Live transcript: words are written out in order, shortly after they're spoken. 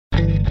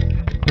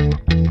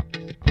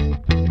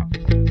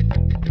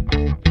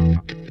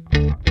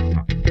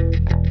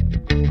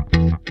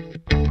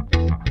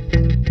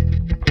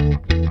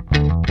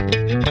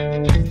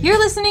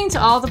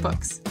All the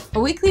Books, a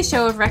weekly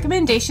show of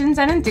recommendations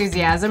and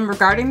enthusiasm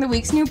regarding the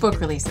week's new book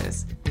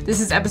releases.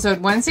 This is episode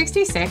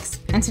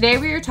 166, and today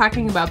we are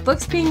talking about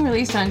books being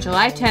released on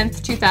July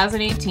 10th,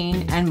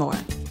 2018, and more.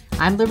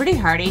 I'm Liberty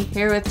Hardy,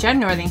 here with Jen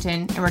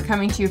Northington, and we're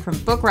coming to you from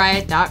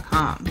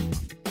BookRiot.com.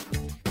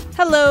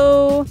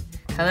 Hello.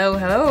 Hello,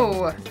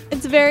 hello.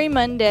 It's very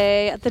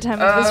Monday at the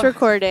time of this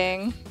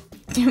recording.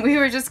 We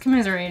were just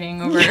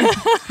commiserating over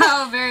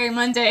how very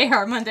Monday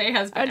our Monday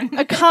has been.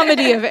 A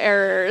comedy of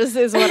errors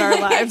is what our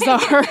lives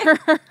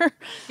are.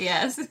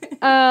 Yes.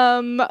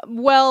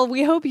 Well,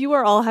 we hope you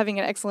are all having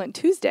an excellent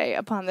Tuesday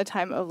upon the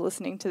time of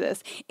listening to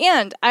this.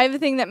 And I have a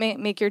thing that may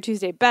make your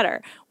Tuesday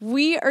better.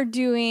 We are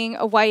doing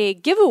a YA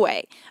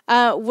giveaway.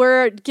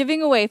 We're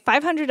giving away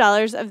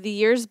 $500 of the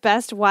year's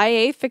best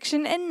YA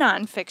fiction and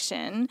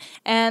nonfiction.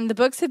 And the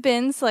books have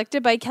been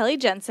selected by Kelly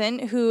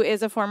Jensen, who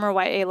is a former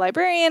YA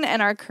librarian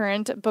and our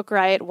current Book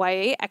Riot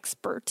YA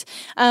expert.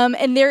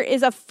 And there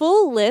is a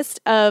full list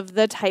of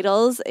the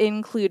titles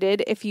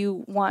included if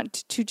you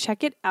want to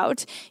check it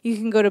out. You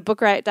can go to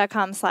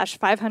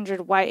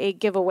bookriot.com/500YA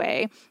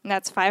giveaway. And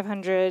that's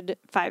 500,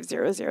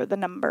 500, the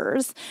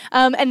numbers.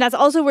 And that's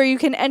also where you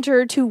can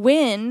enter to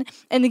win.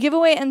 And the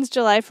giveaway ends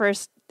July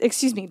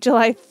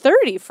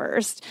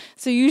 31st.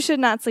 So you should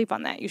not sleep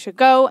on that. You should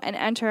go and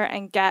enter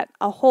and get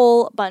a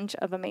whole bunch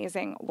of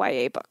amazing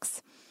YA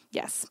books.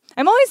 Yes.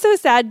 I'm always so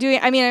sad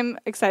I'm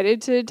excited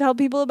to tell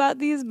people about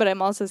these, but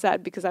I'm also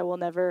sad because I will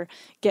never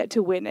get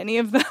to win any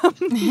of them.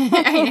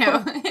 I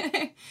know.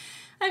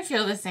 I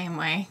feel the same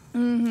way.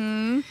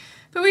 Mm-hmm.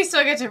 But we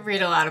still get to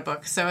read a lot of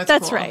books, so it's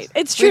That's cool. right.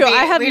 It's true.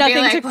 I have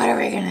nothing what are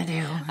we going to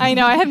do? I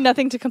know. I have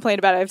nothing to complain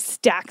about. I have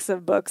stacks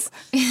of books.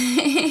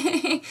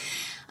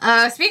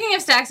 Speaking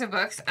of stacks of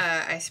books,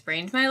 I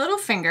sprained my little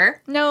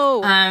finger.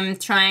 No.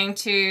 Trying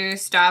to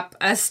stop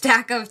a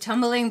stack of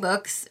tumbling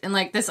books and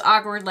this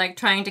awkward,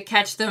 trying to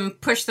catch them,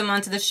 push them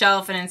onto the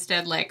shelf, and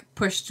instead,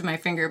 pushed my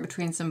finger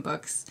between some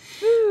books,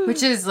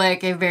 which is,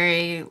 a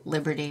very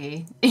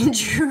Liberty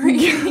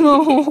injury.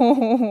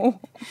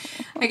 No.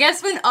 I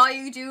guess when all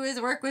you do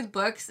is work with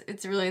books,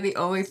 it's really the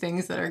only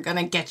things that are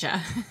gonna get you.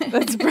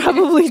 That's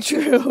probably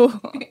true.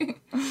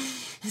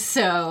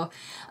 So,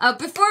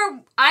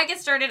 before I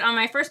get started on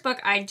my first book,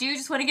 I do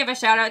just want to give a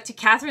shout out to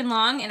Catherine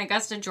Long in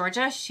Augusta,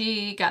 Georgia.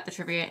 She got the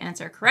trivia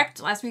answer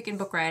correct last week in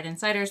Book Riot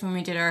Insiders when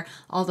we did our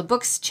All the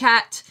Books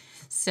chat.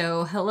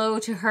 So, hello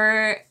to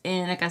her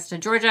in Augusta,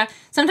 Georgia.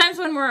 Sometimes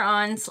when we're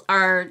on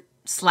our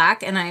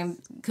Slack and I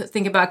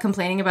think about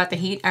complaining about the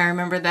heat, I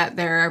remember that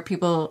there are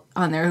people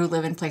on there who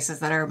live in places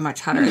that are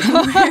much hotter than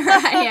where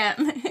I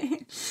am,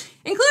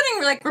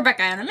 including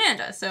Rebecca and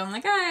Amanda. So I'm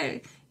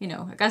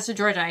Augusta,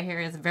 Georgia, I hear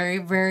is very,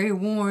 very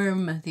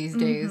warm these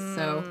days. Mm-hmm.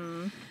 So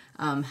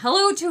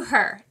hello to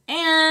her.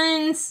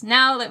 And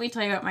now let me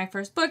tell you about my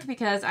first book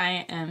because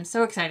I am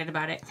so excited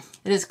about it.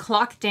 It is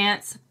Clock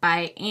Dance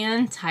by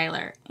Anne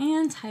Tyler.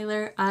 Anne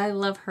Tyler, I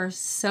love her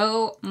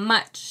so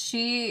much.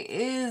 She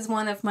is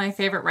one of my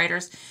favorite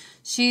writers.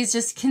 She's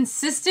just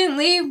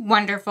consistently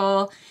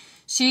wonderful.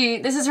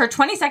 This is her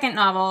 22nd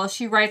novel.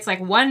 She writes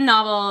one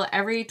novel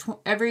every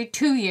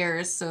 2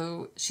 years.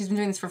 So she's been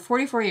doing this for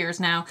 44 years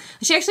now.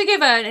 She actually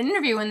gave an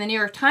interview in the New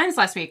York Times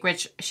last week,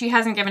 which she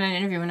hasn't given an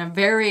interview in a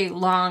very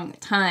long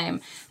time.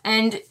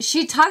 And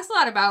she talks a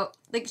lot about,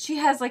 she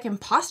has,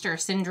 imposter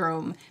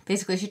syndrome.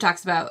 Basically, she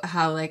talks about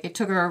how, it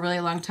took her a really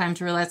long time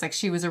to realize,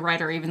 she was a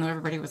writer, even though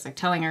everybody was,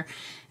 telling her.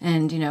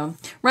 And,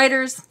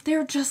 writers,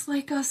 they're just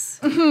like us.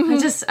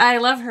 I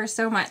love her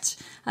so much.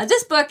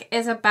 This book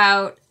is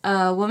about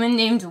a woman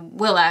named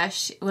Willa.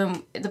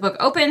 When the book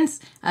opens,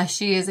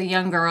 she is a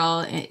young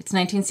girl. It's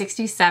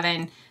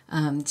 1967.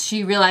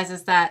 She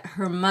realizes that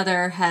her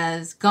mother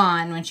has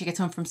gone when she gets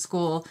home from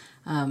school.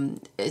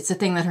 It's a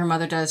thing that her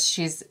mother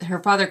does. Her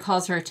father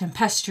calls her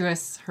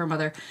tempestuous, her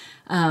mother.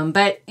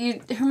 But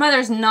her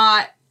mother's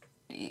not,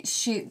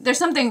 there's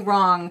something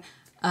wrong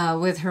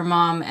with her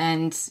mom,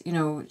 and,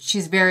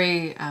 she's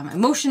very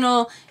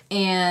emotional,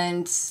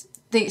 and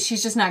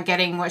she's just not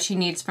getting what she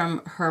needs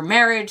from her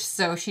marriage,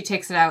 so she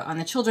takes it out on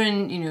the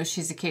children.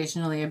 She's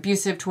occasionally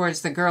abusive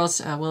towards the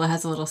girls. Willa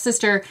has a little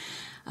sister.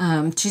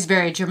 She's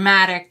very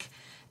dramatic.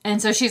 And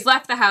so she's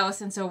left the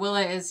house, and so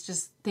Willa is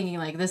just thinking,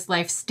 this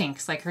life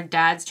stinks. Her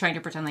dad's trying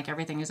to pretend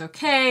everything is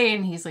okay,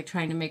 and he's,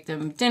 trying to make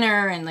them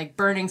dinner and,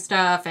 burning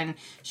stuff, and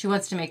she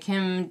wants to make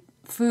him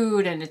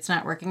food, and it's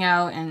not working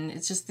out, and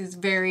it's just these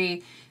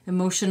very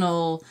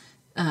emotional,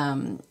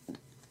 things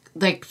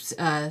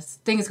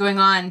going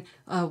on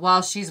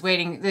while she's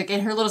waiting.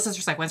 And her little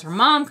sister's when's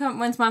mom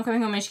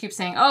coming home? And she keeps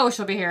saying, oh,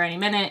 she'll be here any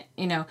minute,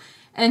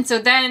 And so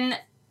then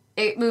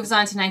it moves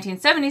on to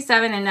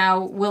 1977, and now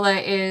Willa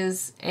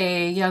is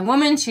a young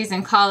woman. She's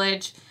in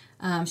college.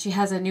 She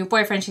has a new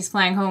boyfriend. She's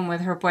flying home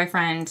with her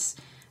boyfriend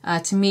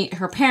to meet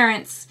her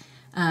parents.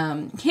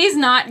 He's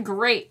not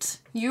great.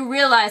 You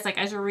realize,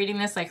 as you're reading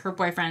this, her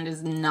boyfriend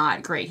is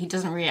not great. He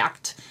doesn't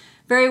react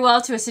very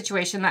well to a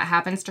situation that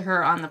happens to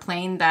her on the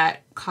plane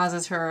that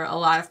causes her a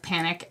lot of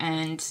panic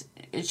and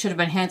it should have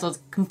been handled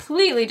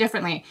completely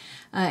differently.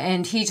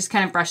 And he just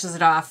kind of brushes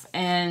it off.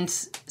 And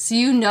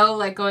so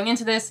like going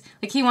into this,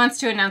 like he wants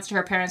to announce to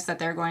her parents that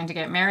they're going to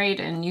get married,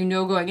 and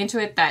going into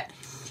it that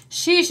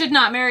she should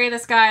not marry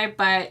this guy,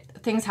 but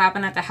things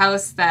happen at the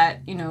house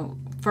that,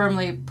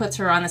 firmly puts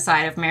her on the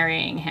side of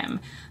marrying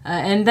him.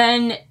 And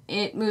then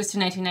it moves to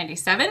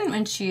 1997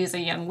 when she is a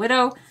young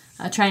widow,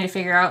 trying to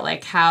figure out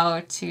like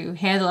how to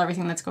handle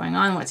everything that's going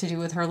on, what to do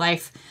with her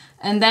life.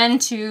 And then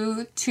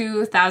to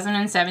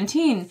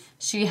 2017,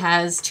 she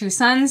has 2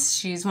 sons.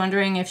 She's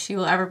wondering if she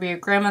will ever be a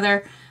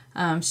grandmother.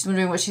 She's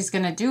wondering what she's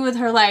going to do with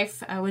her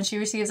life when she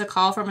receives a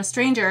call from a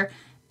stranger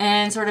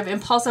and sort of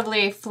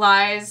impulsively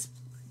flies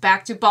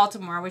back to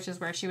Baltimore, which is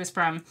where she was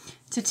from,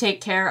 to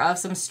take care of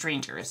some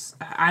strangers.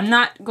 I'm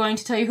not going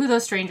to tell you who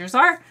those strangers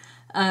are.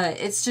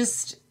 It's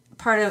just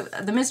part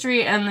of the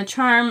mystery and the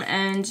charm,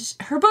 and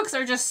her books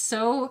are just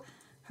so...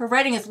 Her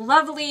writing is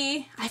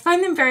lovely. I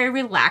find them very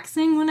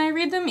relaxing when I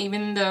read them,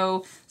 even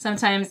though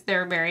sometimes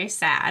they're very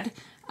sad.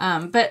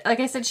 But like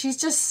I said, she's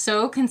just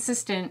so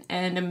consistent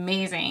and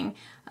amazing.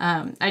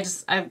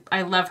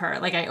 I love her.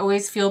 Like, I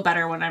always feel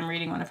better when I'm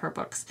reading one of her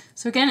books.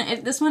 So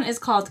again, this one is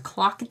called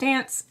Clock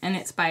Dance, and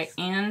it's by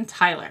Anne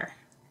Tyler.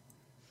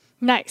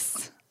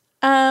 Nice.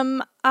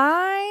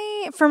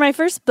 For my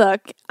first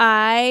book,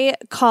 I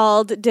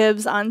called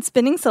dibs on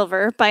Spinning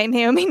Silver by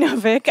Naomi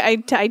Novik.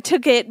 I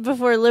took it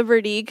before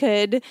Liberty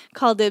could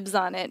call dibs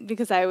on it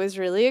because I was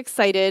really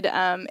excited.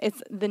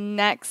 It's the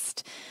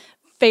next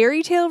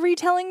fairy tale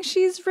retelling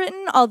she's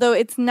written, although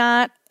it's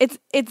not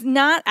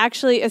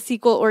actually a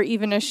sequel or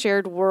even a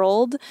shared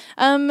world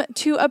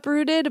to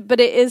Uprooted,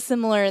 but it is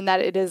similar in that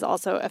it is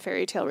also a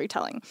fairy tale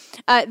retelling.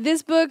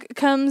 This book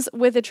comes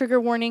with a trigger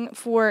warning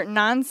for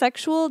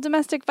non-sexual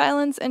domestic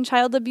violence and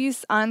child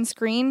abuse on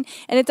screen,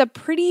 and it's a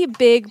pretty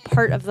big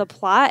part of the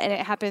plot, and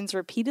it happens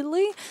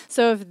repeatedly.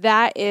 So if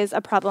that is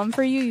a problem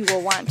for you, you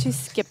will want to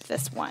skip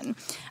this one.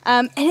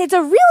 And it's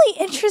a really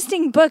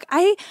interesting book.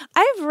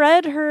 I've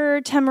read her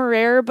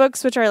Temeraire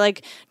books, which are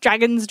like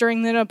dragons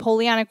during the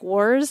Napoleonic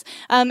Wars.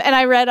 And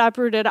I read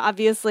Uprooted,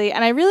 obviously,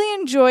 and I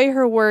really enjoy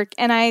her work.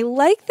 And I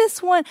like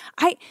this one.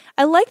 I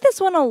like this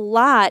one a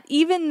lot,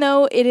 even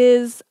though it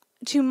is,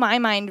 to my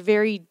mind,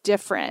 very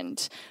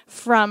different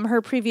from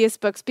her previous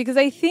books, because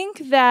I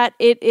think that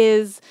it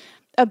is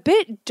a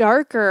bit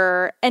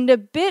darker and a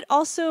bit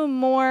also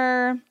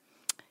more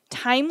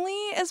timely,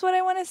 is what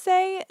I want to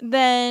say,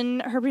 than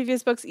her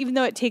previous books, even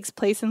though it takes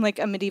place in like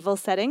a medieval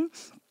setting.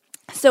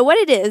 So what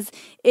it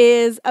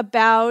is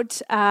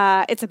about,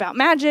 it's about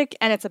magic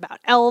and it's about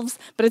elves,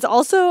 but it's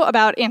also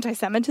about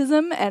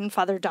anti-Semitism and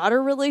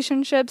father-daughter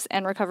relationships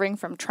and recovering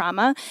from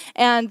trauma.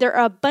 And there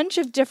are a bunch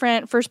of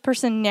different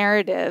first-person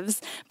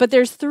narratives, but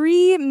there's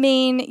 3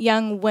 main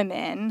young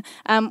women.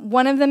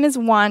 One of them is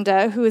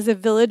Wanda, who is a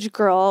village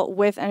girl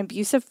with an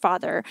abusive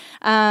father.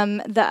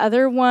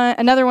 Another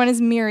one is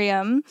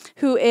Miriam,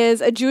 who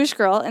is a Jewish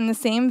girl in the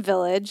same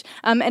village.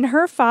 And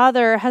her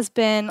father has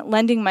been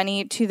lending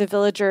money to the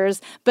villagers,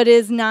 but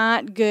is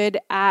not good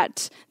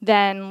at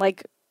then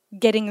like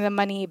getting the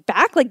money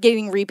back, like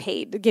getting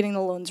the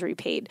loans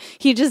repaid.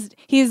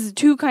 He's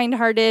too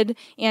kind-hearted,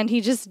 and he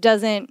just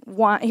doesn't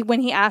want,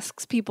 when he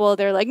asks people,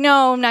 they're like,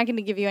 no, I'm not going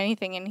to give you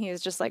anything. And he's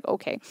just like,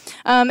 okay.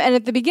 And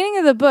at the beginning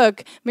of the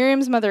book,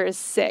 Miriam's mother is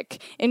sick,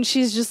 and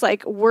she's just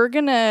like,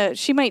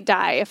 she might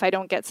die if I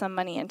don't get some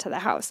money into the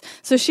house.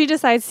 So she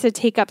decides to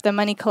take up the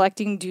money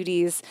collecting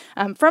duties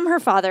from her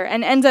father,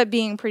 and ends up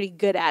being pretty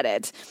good at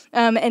it,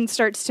 and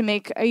starts to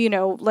make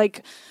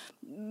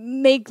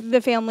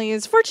the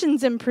family's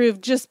fortunes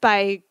improve just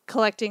by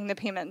collecting the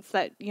payments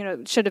that,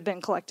 should have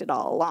been collected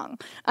all along.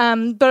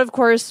 But of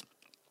course,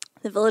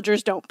 the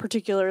villagers don't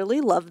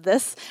particularly love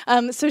this.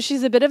 So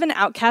she's a bit of an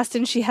outcast,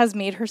 and she has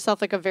made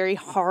herself like a very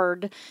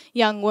hard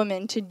young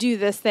woman to do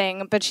this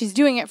thing, but she's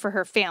doing it for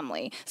her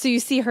family. So you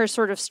see her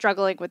sort of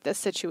struggling with this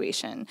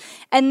situation.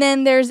 And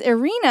then there's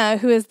Irina,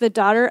 who is the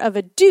daughter of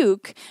a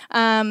duke,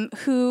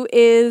 who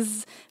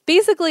is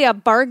basically a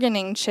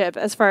bargaining chip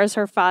as far as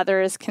her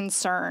father is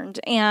concerned.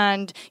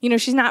 And,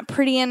 she's not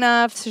pretty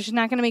enough, so she's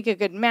not going to make a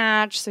good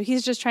match. So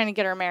he's just trying to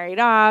get her married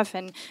off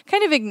and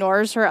kind of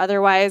ignores her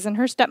otherwise. And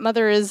her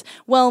stepmother is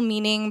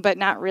well-meaning, but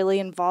not really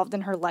involved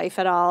in her life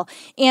at all.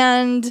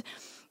 And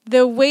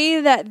the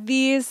way that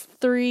these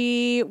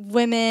 3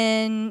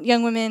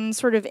 young women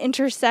sort of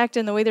intersect,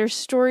 and the way their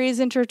stories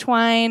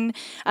intertwine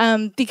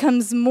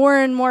becomes more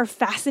and more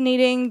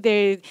fascinating.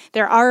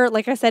 There are,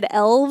 like I said,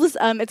 elves.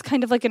 It's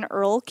kind of like an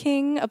Earl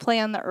King, a play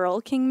on the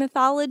Earl King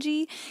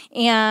mythology.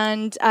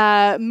 And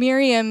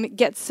Miriam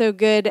gets so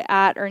good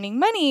at earning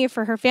money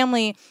for her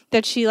family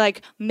that she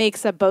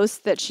makes a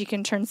boast that she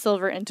can turn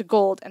silver into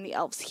gold, and the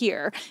elves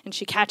hear, and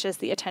she catches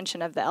the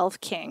attention of the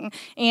Elf King.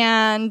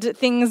 And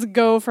things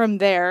go from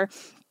there.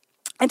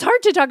 It's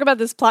hard to talk about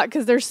this plot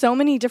because there's so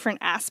many different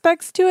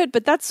aspects to it,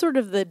 but that's sort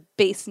of the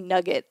base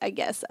nugget, I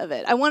guess, of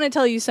it. I want to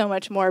tell you so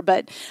much more,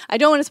 but I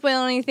don't want to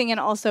spoil anything, and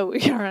also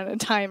we are on a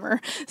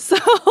timer. So,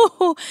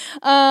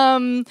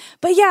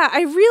 but yeah,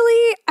 I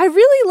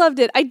really loved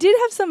it. I did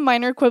have some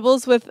minor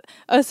quibbles with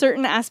a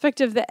certain aspect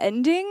of the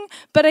ending,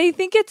 but I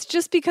think it's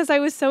just because I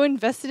was so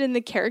invested in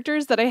the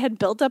characters that I had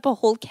built up a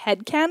whole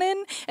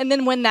headcanon, and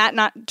then when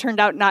that turned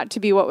out not to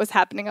be what was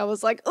happening, I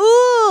was like,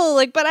 ooh,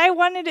 like, but I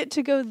wanted it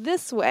to go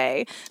this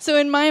way. So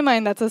in my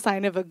mind, that's a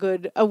sign of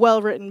a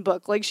well-written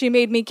book. Like, she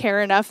made me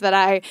care enough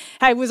that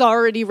I was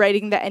already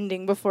writing the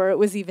ending before it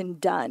was even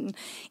done.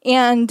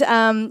 And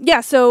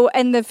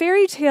and the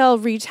fairy tale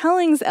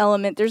retellings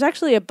element, there's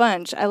actually a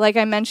bunch. Like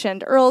I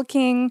mentioned, Earl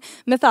King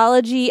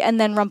mythology, and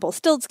then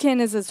Rumpelstiltskin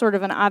is a sort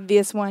of an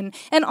obvious one.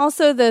 And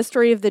also the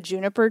story of the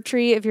juniper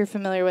tree, if you're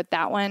familiar with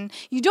that one.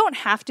 You don't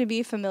have to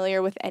be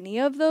familiar with any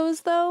of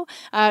those, though,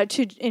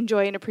 to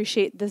enjoy and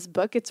appreciate this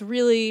book. It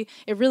really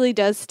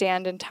does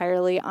stand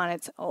entirely on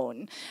its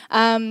own.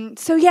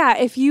 So yeah,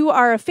 if you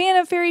are a fan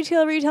of fairy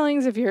tale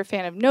retellings, if you're a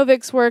fan of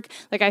Novik's work,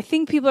 like, I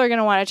think people are going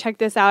to want to check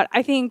this out.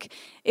 I think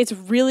it's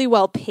really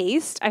well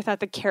paced. I thought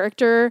the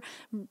character,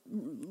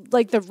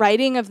 like the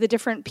writing of the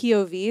different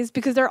POVs,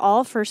 because they're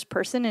all first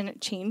person and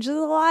it changes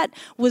a lot,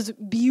 was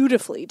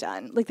beautifully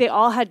done. Like, they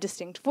all had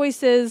distinct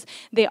voices.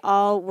 They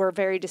all were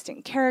very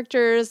distinct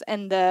characters,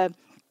 and the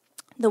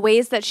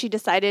ways that she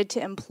decided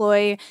to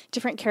employ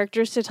different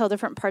characters to tell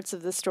different parts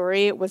of the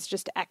story was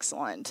just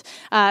excellent.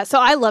 So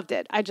I loved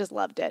it. I just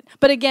loved it.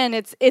 But again,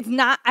 it's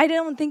not, I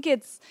don't think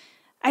it's,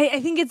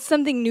 I think it's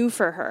something new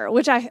for her,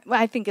 which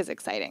I think is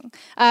exciting.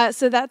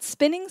 So that's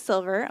Spinning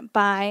Silver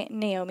by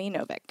Naomi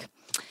Novik.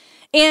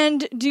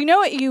 And do you know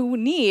what you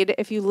need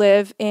if you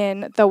live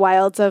in the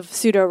wilds of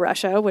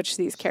pseudo-Russia, which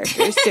these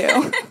characters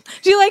do?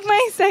 Do you like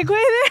my segue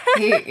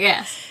there?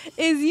 Yes.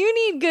 Is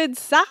you need good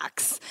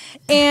socks.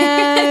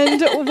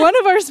 And one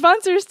of our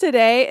sponsors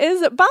today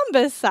is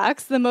Bombas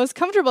socks, the most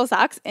comfortable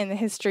socks in the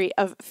history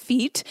of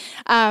feet.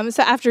 So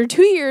after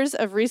 2 years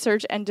of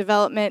research and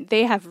development,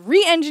 they have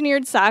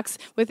re-engineered socks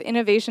with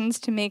innovations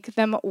to make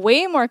them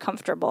way more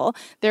comfortable.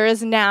 There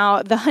is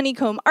now the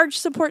honeycomb arch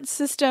support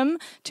system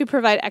to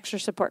provide extra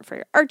support for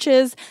your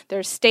arches.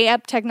 There's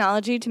stay-up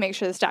technology to make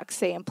sure the socks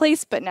stay in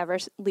place but never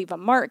leave a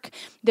mark.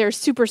 There's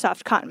super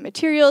soft cotton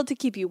material to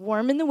keep you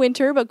warm in the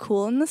winter but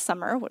cool in the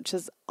summer, which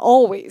is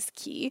always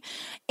key.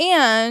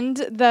 And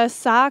the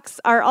socks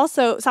are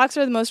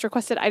the most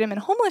requested item in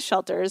homeless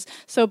shelters.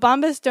 So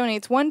Bombas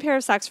donates 1 pair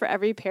of socks for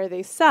every pair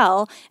they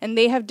sell, and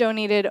they have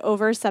donated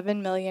over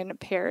 7 million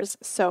pairs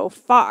so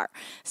far.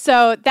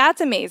 So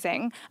that's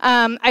amazing.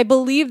 I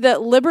believe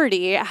that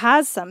Liberty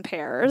has some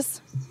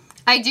pairs.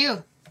 I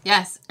do.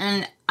 Yes,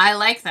 and I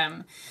like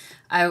them.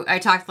 I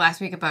talked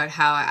last week about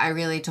how I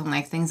really don't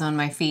like things on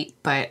my feet,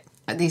 but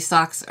these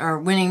socks are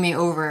winning me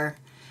over.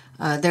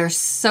 They're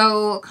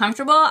so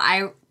comfortable.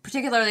 I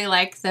particularly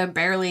like the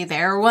Barely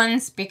There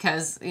ones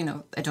because,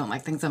 I don't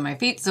like things on my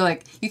feet. So,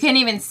 you can't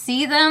even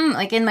see them,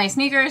 in my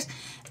sneakers.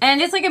 And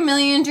it's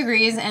 1,000,000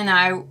 degrees, and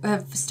I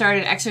have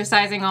started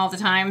exercising all the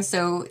time,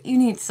 so you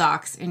need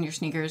socks in your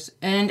sneakers.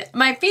 And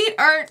my feet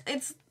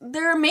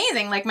they're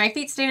amazing. My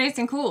feet stay nice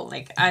and cool.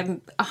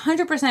 I'm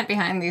 100%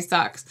 behind these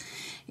socks.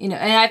 And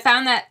I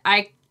found that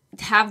I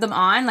have them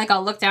on,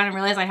 I'll look down and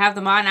realize I have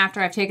them on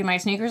after I've taken my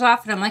sneakers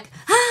off, and I'm like,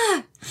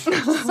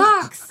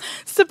 socks.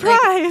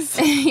 Surprise.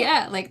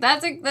 Yeah,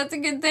 that's a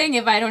good thing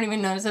if I don't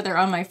even notice that they're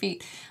on my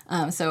feet.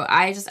 So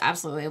I just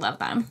absolutely love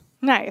them.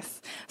 Nice.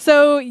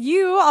 So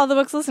you, All the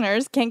Books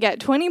listeners, can get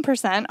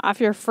 20%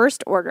 off your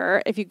first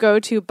order if you go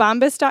to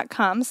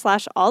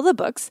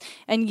bombas.com/allthebooks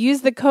and use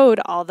the code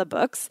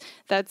allthebooks.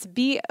 That's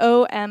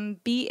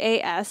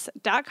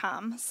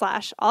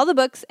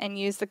BOMBAS.com/allthebooks and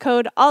use the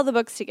code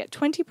allthebooks to get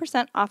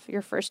 20% off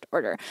your first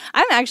order.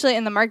 I'm actually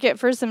in the market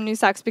for some new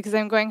socks because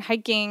I'm going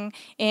hiking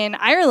in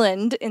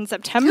Ireland in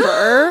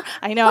September.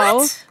 I know.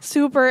 What?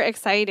 Super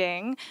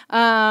exciting.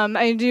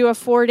 I do a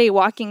 4-day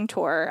walking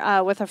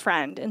tour with a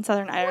friend in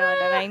Southern Ireland.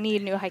 And I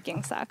need new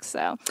hiking socks,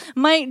 so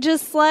might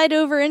just slide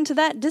over into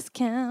that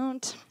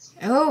discount.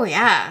 Oh,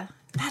 yeah.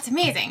 That's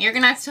amazing. You're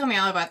going to have to tell me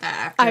all about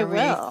that after we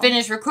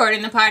finish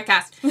recording the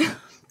podcast.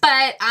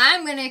 But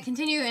I'm going to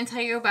continue and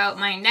tell you about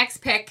my next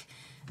pick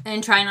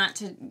and try not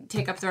to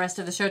take up the rest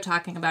of the show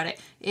talking about it.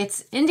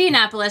 It's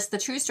Indianapolis, the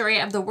true story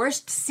of the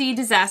worst sea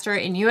disaster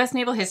in U.S.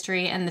 naval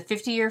history and the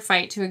 50-year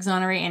fight to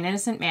exonerate an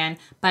innocent man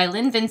by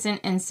Lynn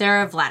Vincent and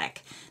Sarah Vladeck.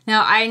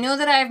 Now, I know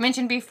that I've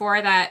mentioned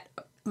before that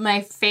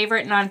my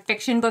favorite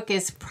nonfiction book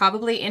is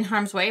probably In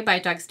Harm's Way by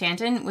Doug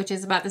Stanton, which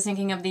is about the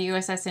sinking of the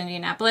USS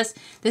Indianapolis.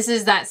 This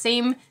is that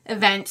same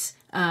event,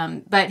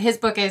 but his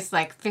book is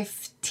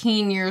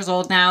 15 years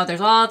old now.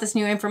 There's all this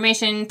new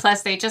information,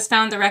 plus they just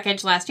found the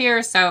wreckage last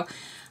year, so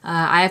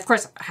I, of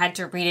course, had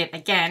to read it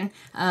again.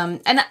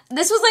 And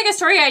this was a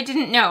story I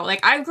didn't know.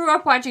 I grew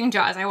up watching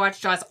Jaws. I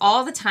watched Jaws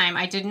all the time.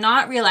 I did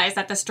not realize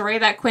that the story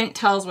that Quint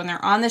tells when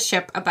they're on the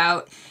ship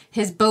about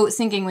his boat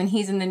sinking when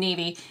he's in the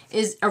Navy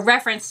is a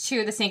reference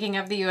to the sinking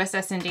of the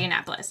USS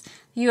Indianapolis.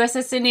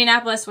 USS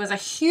Indianapolis was a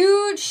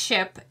huge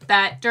ship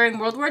that during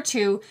World War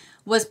II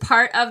was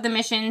part of the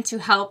mission to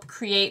help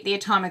create the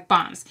atomic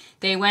bombs.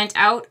 They went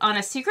out on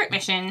a secret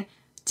mission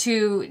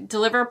to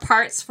deliver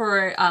parts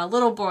for a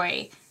little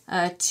boy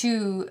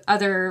to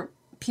other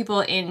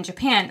people in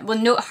Japan.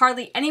 Well,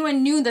 hardly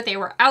anyone knew that they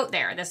were out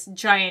there, this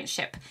giant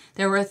ship.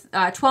 There were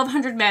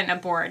 1,200 men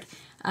aboard.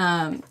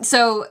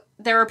 So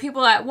there were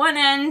people at one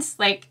end,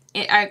 like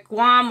at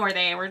Guam, where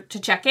they were to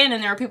check in,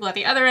 and there were people at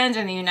the other end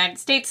in the United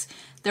States.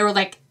 There were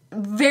like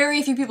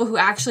very few people who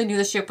actually knew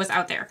the ship was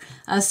out there.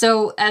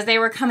 So as they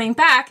were coming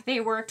back, they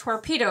were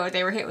torpedoed.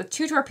 They were hit with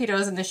 2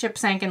 torpedoes, and the ship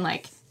sank in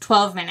like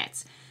 12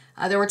 minutes.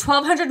 There were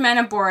 1,200 men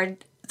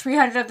aboard.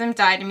 300 of them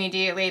died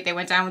immediately. They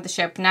went down with the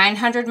ship.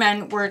 900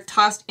 men were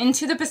tossed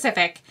into the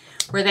Pacific,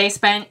 where they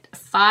spent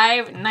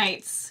 5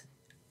 nights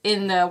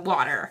in the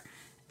water.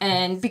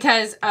 And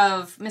because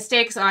of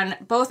mistakes on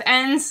both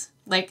ends,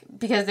 like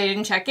because they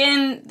didn't check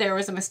in, there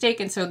was a mistake,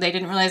 and so they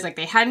didn't realize like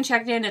they hadn't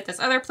checked in at this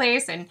other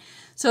place. And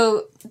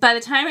so by the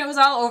time it was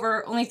all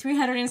over, only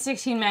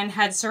 316 men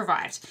had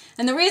survived.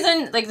 And the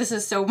reason, like this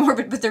is so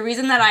morbid, but the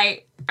reason that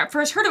I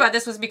first heard about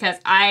this was because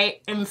I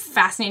am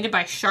fascinated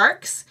by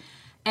sharks.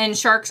 And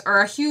sharks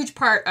are a huge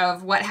part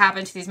of what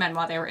happened to these men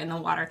while they were in the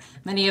water.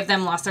 Many of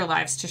them lost their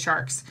lives to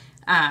sharks.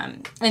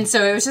 And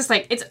so it was just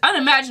like, it's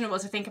unimaginable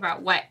to think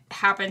about what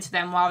happened to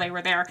them while they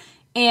were there.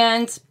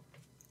 And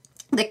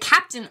the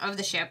captain of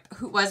the ship,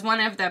 who was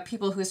one of the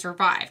people who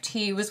survived,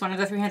 he was one of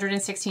the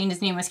 316.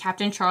 His name was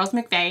Captain Charles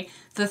McVeigh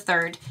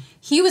III.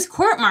 He was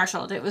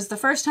court-martialed. It was the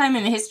first time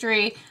in the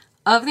history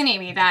of the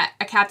Navy that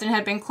a captain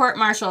had been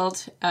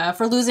court-martialed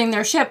for losing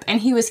their ship,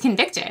 and he was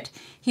convicted.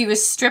 He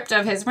was stripped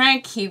of his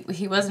rank.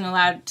 He wasn't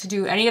allowed to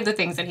do any of the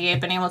things that he had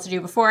been able to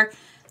do before.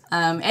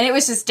 And it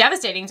was just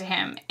devastating to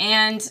him.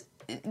 And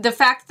the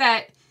fact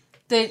that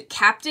the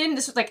captain,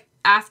 this was like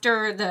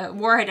after the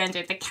war had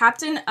ended, the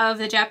captain of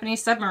the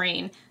Japanese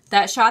submarine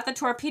that shot the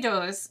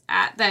torpedoes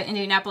at the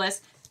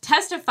Indianapolis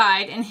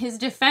testified in his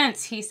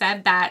defense. He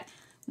said that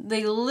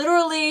they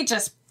literally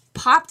just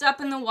popped up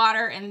in the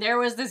water and there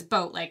was this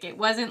boat. Like, it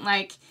wasn't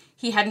like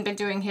he hadn't been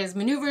doing his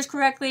maneuvers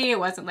correctly. It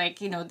wasn't like,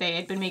 they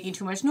had been making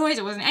too much noise.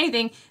 It wasn't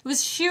anything. It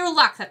was sheer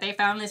luck that they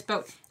found this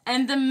boat.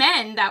 And the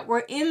men that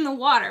were in the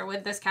water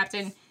with this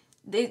captain,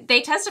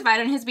 they testified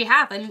on his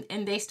behalf,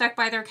 and they stuck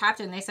by their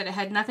captain. They said it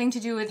had nothing to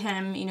do with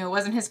him. It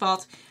wasn't his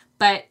fault,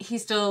 but he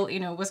still,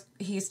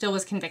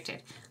 was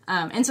convicted.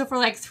 And so for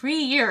like 3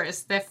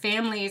 years, the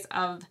families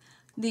of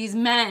these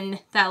men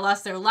that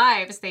lost their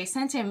lives, they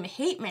sent him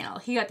hate mail.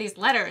 He got these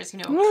letters,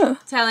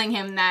 telling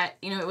him that,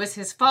 it was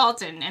his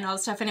fault and all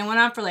this stuff. And it went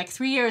on for like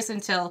 3 years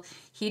until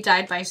he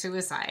died by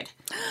suicide.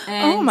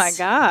 And, oh my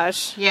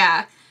gosh.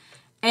 Yeah.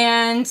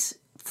 And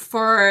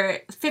for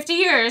 50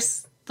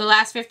 years, the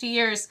last 50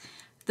 years,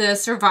 the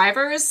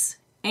survivors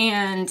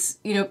and,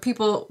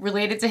 people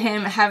related to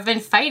him have been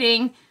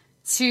fighting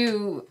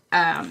to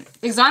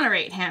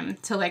exonerate him,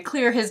 to like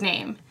clear his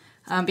name.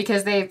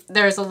 Because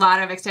there's a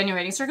lot of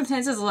extenuating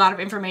circumstances, a lot of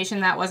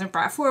information that wasn't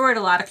brought forward,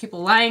 a lot of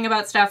people lying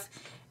about stuff.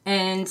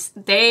 And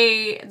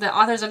the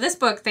authors of this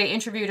book, they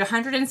interviewed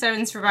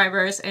 107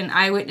 survivors and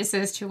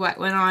eyewitnesses to what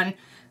went on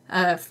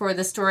for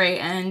the story,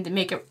 and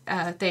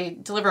they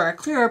deliver a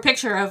clearer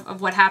picture of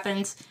what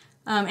happened.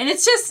 And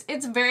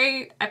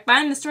I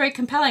find the story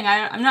compelling.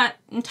 I'm not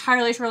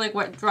entirely sure like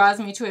what draws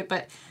me to it,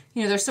 but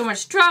there's so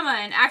much drama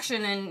and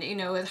action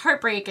and with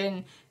heartbreak,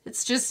 and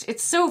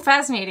it's so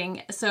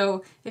fascinating.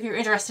 So if you're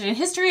interested in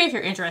history, if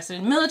you're interested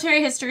in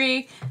military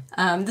history,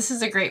 this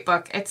is a great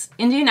book. It's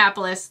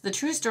Indianapolis: The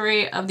True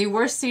Story of the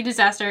Worst Sea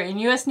Disaster in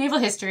U.S. Naval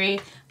History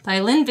by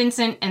Lynn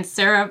Vincent and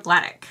Sarah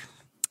Bladdock.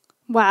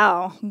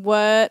 Wow,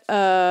 what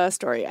a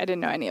story. I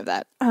didn't know any of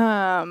that.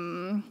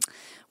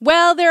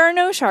 Well, there are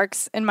no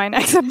sharks in my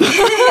next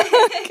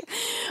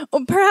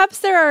book.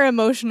 Perhaps there are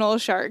emotional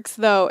sharks,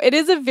 though. It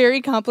is a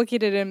very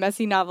complicated and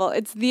messy novel.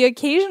 It's The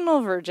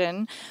Occasional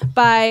Virgin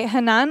by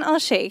Hanan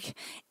Al-Sheikh.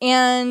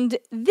 And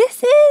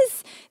this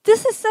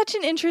is such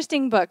an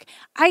interesting book.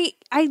 I'm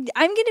going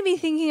to be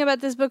thinking about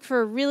this book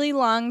for a really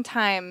long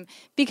time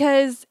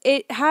because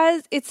it's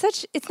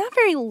not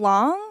very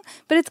long,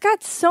 but it's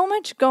got so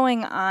much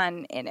going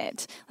on in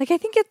it. Like, I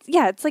think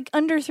it's like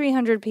under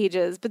 300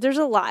 pages, but there's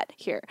a lot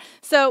here.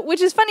 So,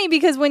 which is funny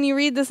because when you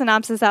read the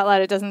synopsis out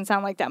loud, it doesn't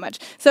sound like that much.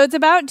 So it's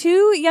about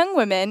 2 young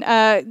women,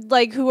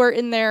 who are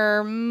in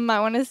their, I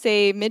want to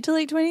say mid to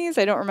late 20s.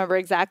 I don't remember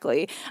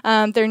exactly.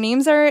 Their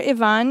names are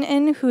Yvonne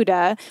and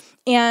Huda.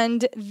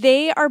 And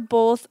they are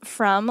both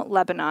from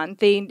Lebanon.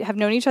 They have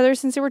known each other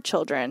since they were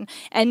children.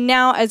 And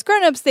now as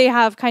grown-ups, they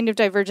have kind of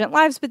divergent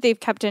lives, but they've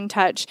kept in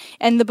touch.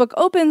 And the book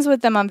opens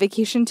with them on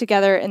vacation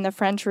together in the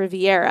French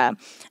Riviera.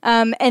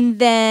 And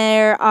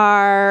there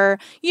are,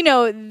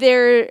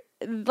 they're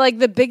like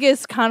the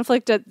biggest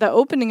conflict at the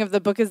opening of the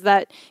book is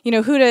that,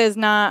 Huda is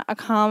not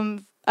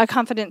a a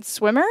confident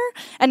swimmer,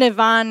 and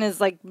Yvonne is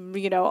like,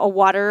 a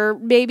water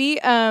baby.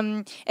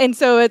 And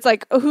so it's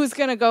like, who's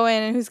going to go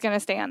in and who's going to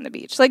stay on the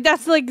beach? Like,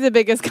 that's like the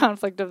biggest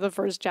conflict of the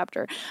first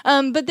chapter.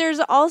 But there's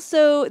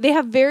also, they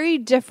have very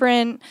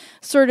different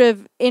sort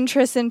of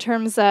interests in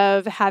terms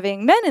of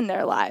having men in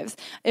their lives.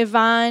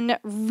 Yvonne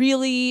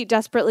really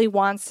desperately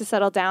wants to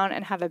settle down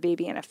and have a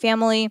baby and a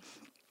family.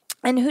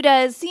 And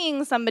Huda is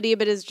seeing somebody,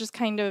 but is just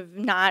kind of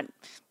not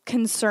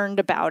concerned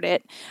about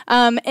it.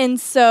 And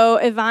so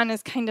Yvonne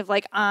is kind of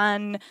like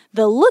on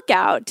the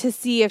lookout to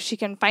see if she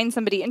can find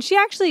somebody. And she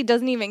actually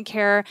doesn't even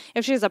care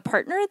if she has a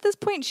partner at this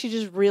point. She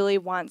just really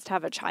wants to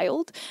have a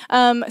child.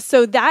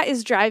 So that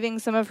is driving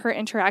some of her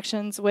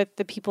interactions with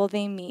the people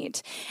they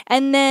meet.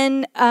 And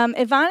then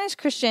Yvonne is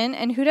Christian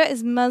and Huda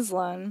is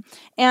Muslim.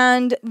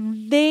 And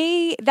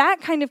that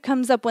kind of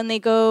comes up when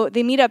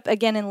they meet up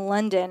again in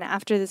London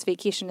after this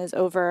vacation is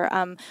over,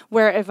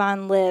 where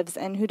Yvonne lives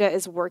and Huda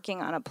is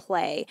working on a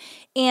play.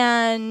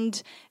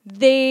 And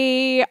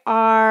they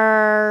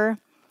are,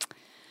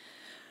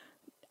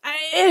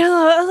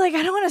 I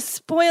don't want to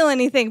spoil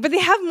anything, but they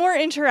have more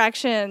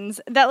interactions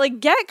that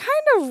like get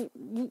kind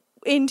of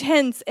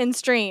intense and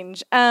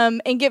strange,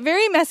 and get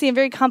very messy and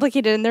very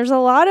complicated. And there's a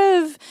lot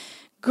of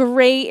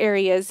gray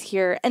areas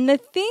here. And the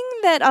thing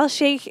that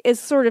Al-Sheikh is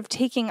sort of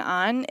taking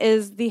on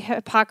is the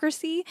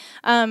hypocrisy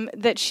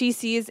that she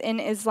sees in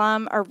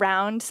Islam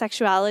around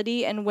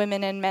sexuality and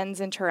women and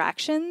men's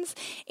interactions.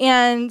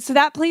 And so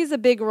that plays a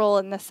big role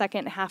in the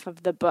second half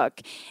of the book.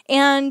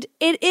 And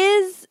it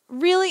is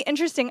really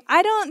interesting.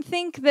 I don't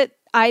think that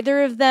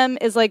either of them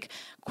is like,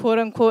 quote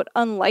unquote,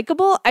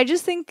 unlikable. I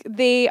just think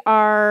they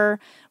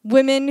are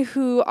women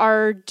who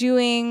are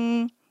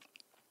doing,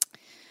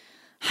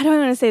 how do I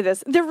want to say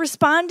this? They're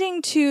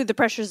responding to the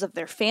pressures of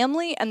their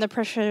family and the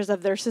pressures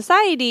of their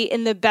society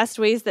in the best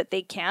ways that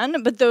they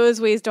can, but those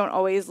ways don't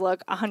always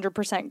look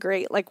 100%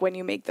 great, like when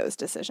you make those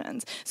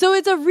decisions. So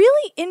it's a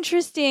really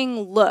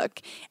interesting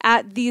look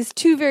at these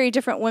two very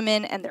different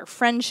women and their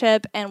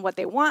friendship and what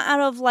they want out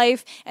of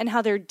life and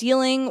how they're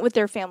dealing with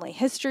their family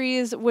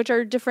histories, which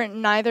are different.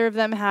 Neither of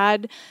them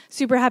had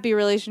super happy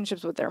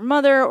relationships with their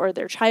mother or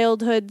their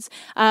childhoods.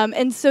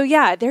 And so,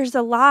 yeah, there's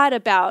a lot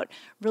about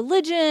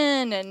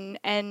religion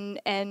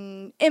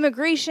and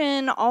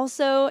immigration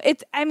also.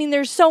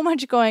 There's so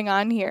much going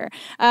on here.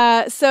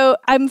 So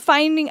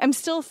I'm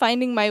still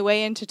finding my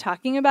way into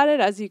talking about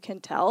it, as you can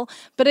tell,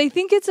 but I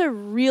think it's a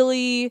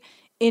really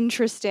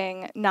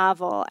interesting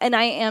novel, and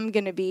I am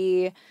going to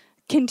be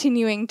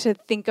continuing to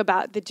think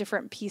about the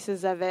different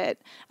pieces of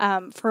it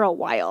for a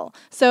while.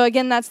 So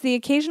again, that's The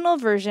Occasional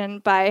Version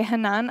by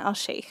Hanan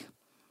Al-Sheikh.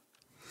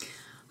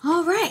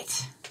 All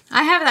right.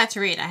 I have that to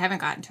read. I haven't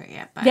gotten to it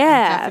yet, but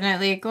yeah. I'm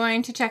definitely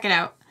going to check it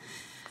out.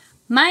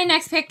 My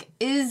next pick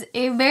is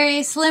a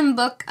very slim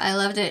book. I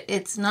loved it.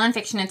 It's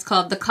nonfiction. It's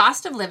called The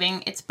Cost of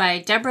Living. It's by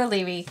Deborah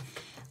Levy.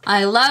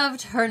 I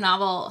loved her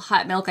novel,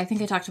 Hot Milk. I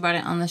think I talked about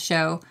it on the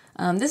show.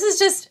 This is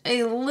just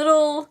a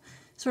little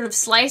sort of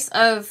slice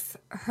of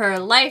her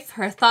life,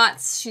 her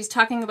thoughts. She's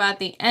talking about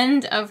the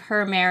end of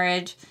her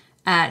marriage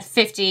at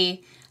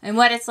 50 and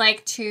what it's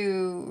like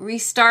to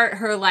restart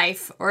her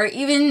life, or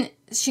even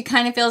she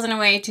kind of feels in a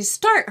way to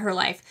start her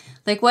life.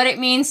 Like what it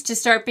means to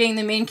start being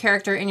the main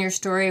character in your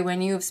story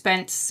when you've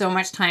spent so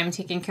much time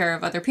taking care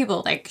of other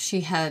people. Like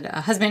she had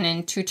a husband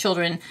and 2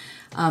 children.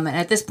 And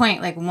at this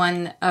point, like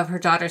one of her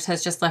daughters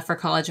has just left for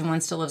college and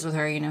one still lives with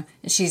her, and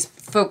she's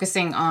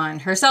focusing on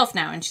herself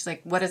now. And she's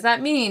like, what does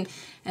that mean?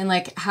 And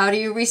like, how do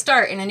you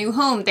restart in a new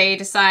home? They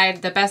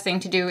decide the best thing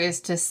to do is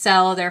to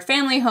sell their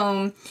family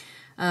home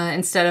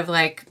instead of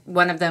like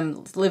one of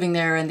them living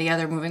there and the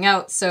other moving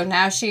out. So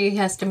now she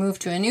has to move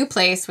to a new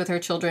place with her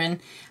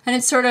children. And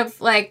it's sort of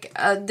like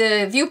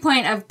the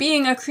viewpoint of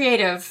being a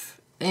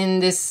creative in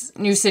this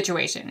new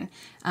situation.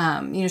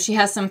 She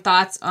has some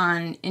thoughts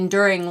on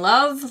enduring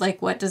love.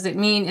 Like, what does it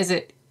mean? Is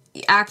it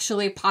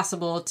actually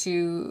possible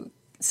to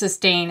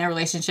sustain a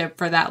relationship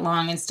for that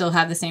long and still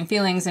have the same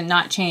feelings and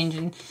not change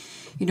and,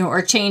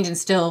 or change and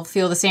still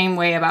feel the same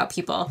way about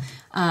people?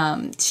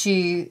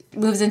 She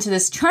moves into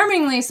this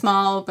charmingly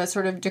small but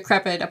sort of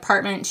decrepit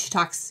apartment. She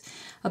talks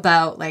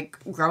about like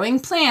growing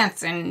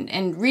plants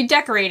and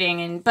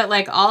redecorating, but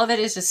like all of it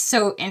is just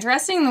so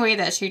interesting the way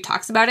that she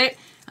talks about it.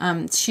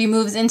 She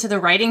moves into the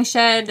writing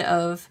shed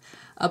of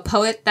a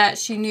poet that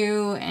she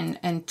knew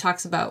and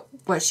talks about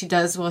what she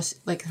does,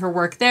 like her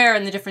work there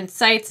and the different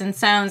sights and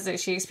sounds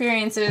that she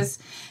experiences.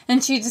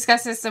 And she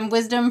discusses some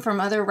wisdom from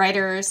other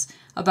writers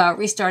about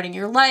restarting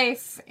your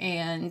life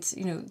and,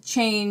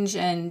 change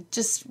and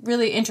just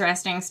really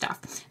interesting stuff.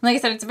 And like I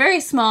said, it's a very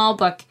small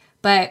book,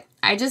 but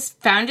I just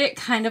found it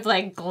kind of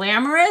like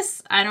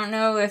glamorous. I don't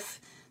know if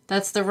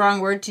that's the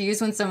wrong word to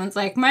use when someone's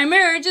like, my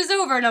marriage is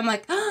over. And I'm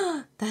like,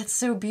 oh, that's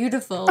so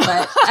beautiful.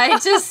 But I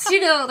just,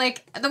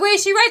 like the way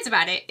she writes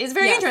about it is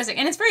very interesting.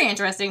 And it's very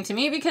interesting to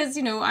me because,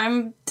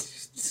 I'm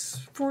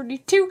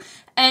 42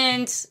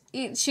 and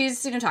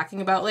she's,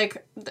 talking about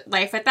like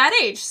life at that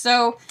age.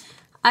 So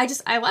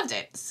I loved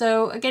it.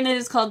 So again, it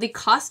is called The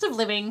Cost of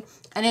Living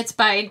and it's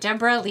by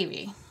Deborah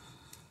Levy.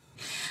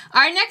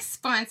 Our next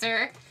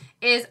sponsor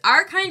is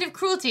Our Kind of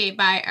Cruelty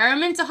by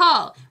Araminta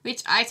Hall,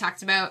 which I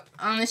talked about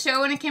on the show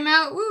when it came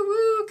out. Woo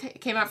woo!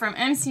 It came out from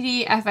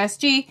MCD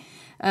FSG.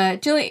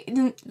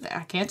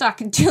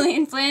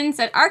 Gillian Flynn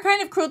said, Our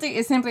Kind of Cruelty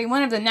is simply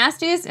one of the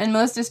nastiest and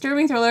most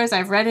disturbing thrillers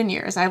I've read in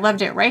years. I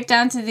loved it right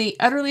down to the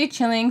utterly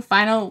chilling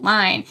final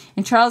line.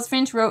 And Charles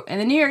Finch wrote in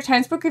the New York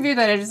Times Book Review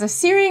that it is a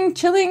searing,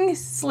 chilling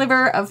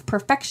sliver of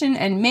perfection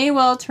and may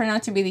well turn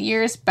out to be the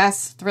year's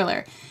best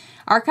thriller.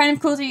 Our Kind of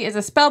Cruelty is a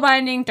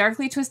spellbinding,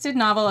 darkly twisted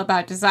novel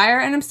about desire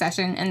and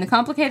obsession and the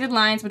complicated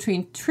lines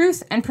between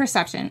truth and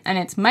perception. And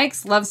it's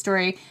Mike's love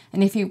story,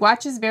 and if he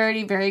watches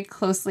Verity very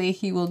closely,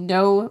 he will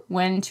know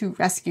when to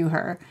rescue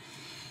her.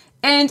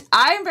 And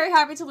I'm very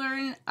happy to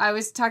learn, I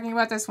was talking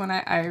about this when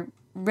I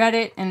read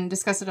it and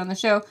discussed it on the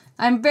show.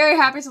 I'm very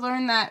happy to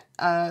learn that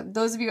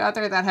those of you out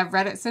there that have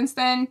read it since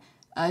then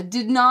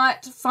did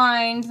not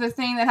find the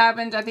thing that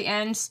happened at the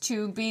end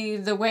to be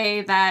the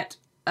way that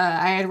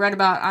I had read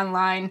about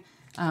online.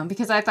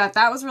 Because I thought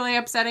that was really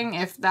upsetting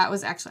if that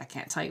was actually, I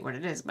can't tell you what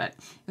it is, but it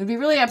would be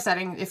really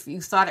upsetting if you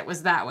thought it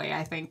was that way,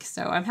 I think.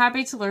 So I'm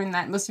happy to learn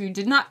that most of you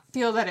did not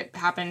feel that it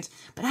happened,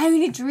 but I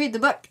need to read the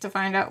book to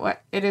find out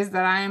what it is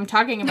that I am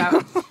talking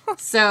about.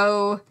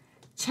 So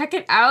check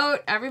it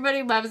out.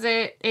 Everybody loves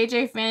it.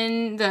 A.J.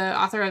 Finn, the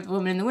author of The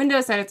Woman in the Window,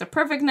 said it's a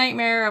perfect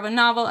nightmare of a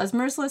novel, as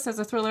merciless as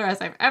a thriller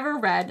as I've ever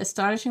read,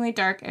 astonishingly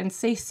dark and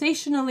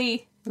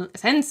sensationally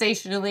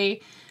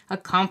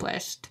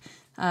accomplished.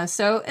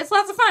 So it's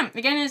lots of fun.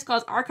 Again, it's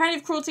called Our Kind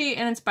of Cruelty,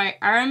 and it's by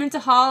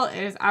Araminta Hall.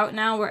 It is out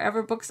now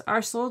wherever books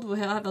are sold. We'll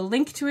have a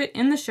link to it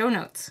in the show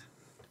notes.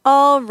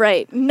 All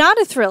right. Not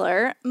a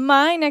thriller.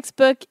 My next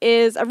book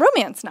is a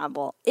romance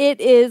novel. It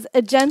is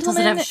A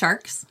Gentleman... Does it have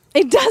sharks?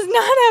 It does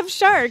not have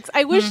sharks.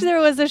 I wish there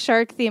was a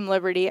shark-themed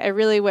Liberty. I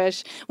really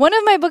wish. One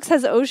of my books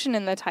has ocean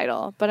in the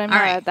title, but I'm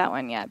not at that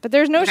one yet. But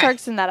there's no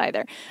sharks in that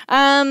either.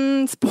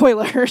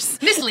 Spoilers.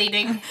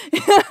 Misleading.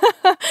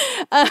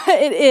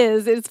 It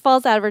is. It's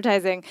false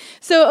advertising.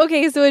 So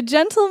A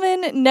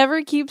Gentleman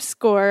Never Keeps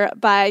Score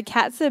by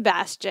Cat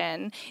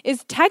Sebastian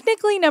is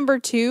technically number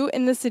 2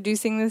 in the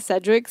Seducing the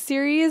Sedgwick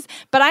series,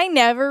 but I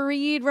never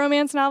read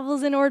romance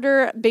novels in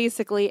order,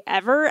 basically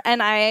ever,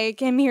 and I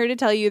am here to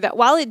tell you that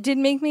while it did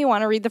make me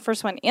want to read the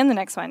first one and the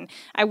next one,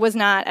 I was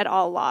not at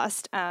all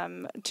lost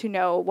to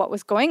know what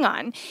was going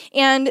on.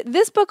 And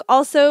this book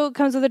also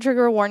comes with a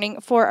trigger warning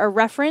for a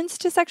reference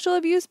to sexual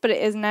abuse, but it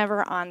is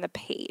never on the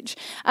page.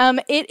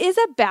 It is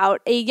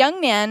about a young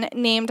man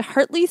named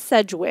Hartley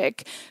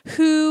Sedgwick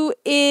who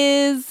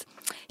he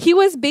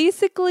was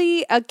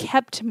basically a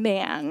kept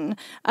man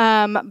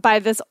by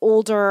this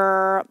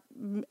older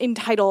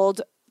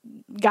entitled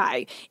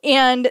guy,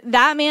 and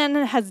that man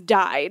has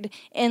died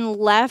and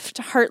left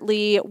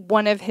Hartley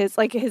one of his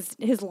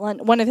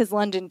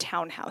London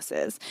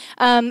townhouses,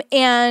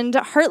 and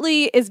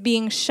Hartley is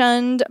being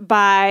shunned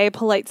by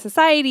polite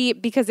society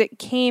because it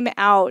came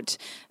out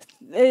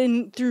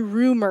through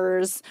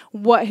rumors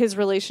what his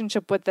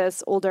relationship with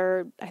this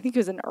older, I think he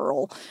was an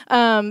earl,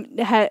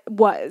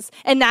 was.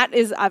 And that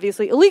is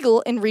obviously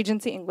illegal in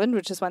Regency England,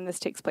 which is when this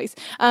takes place.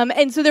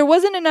 And so there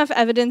wasn't enough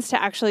evidence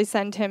to actually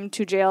send him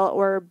to jail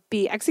or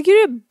be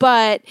executed,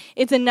 but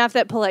it's enough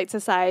that polite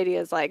society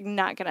is like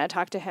not going to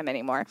talk to him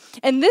anymore.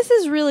 And this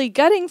is really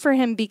gutting for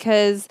him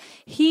because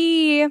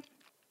he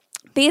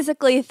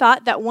basically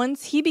thought that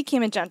once he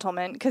became a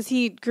gentleman, because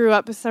he grew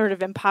up sort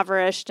of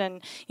impoverished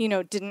and,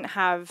 didn't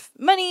have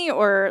money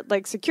or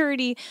like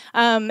security,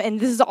 and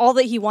this is all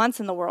that he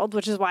wants in the world,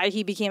 which is why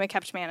he became a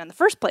kept man in the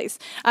first place.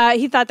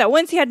 He thought that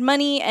once he had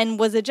money and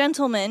was a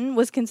gentleman,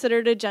 was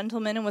considered a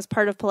gentleman and was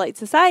part of polite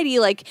society,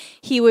 like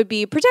he would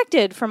be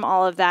protected from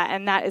all of that,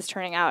 and that is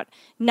turning out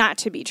not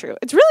to be true.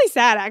 It's really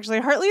sad, actually.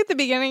 Hartley, at the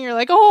beginning, you're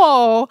like,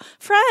 oh,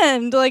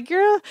 friend, like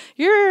you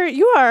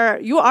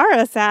are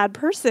a sad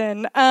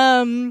person.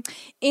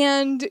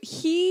 And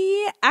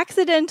he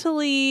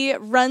accidentally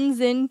runs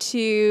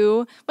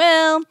into,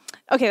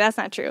 that's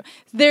not true.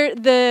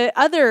 The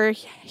other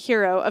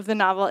hero of the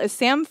novel is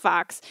Sam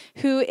Fox,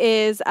 who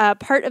is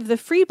part of the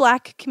free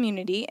black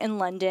community in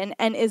London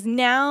and is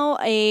now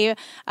he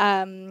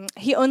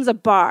owns a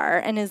bar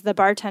and is the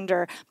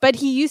bartender, but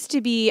he used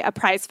to be a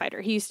prize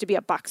fighter. He used to be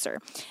a boxer,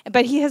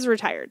 but he has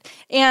retired.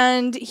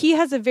 And he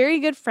has a very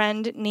good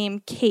friend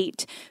named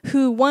Kate,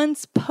 who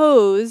once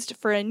posed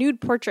for a nude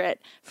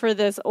portrait for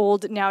this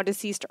old, now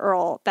deceased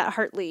earl that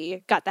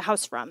Hartley got the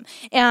house from.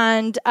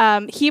 And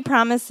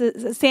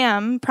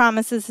Sam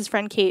promises his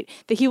friend Kate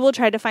that he will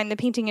try to find the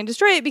painting and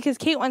destroy it because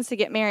Kate wants to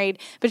get married,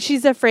 but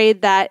she's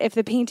afraid that if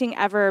the painting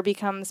ever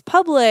becomes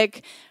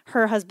public,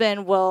 her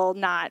husband will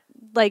not,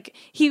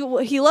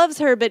 he loves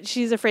her, but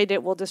she's afraid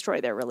it will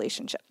destroy their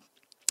relationship.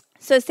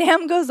 So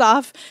Sam goes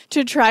off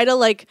to try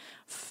to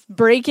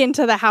break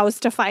into the house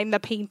to find the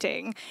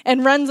painting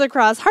and runs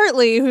across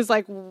Hartley, who's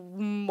like,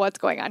 what's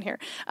going on here?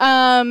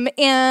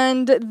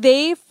 And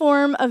they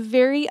form a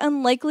very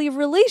unlikely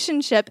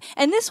relationship.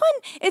 And this one,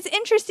 it's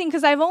interesting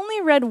because I've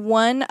only read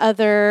one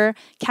other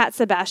Cat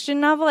Sebastian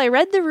novel. I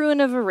read The Ruin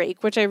of a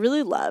Rake, which I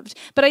really loved,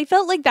 but I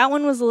felt like that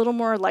one was a little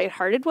more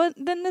lighthearted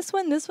than this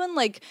one. This one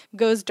like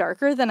goes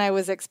darker than I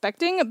was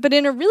expecting, but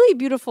in a really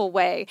beautiful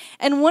way.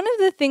 And one of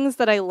the things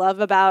that I love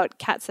about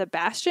Cat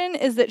Sebastian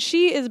is that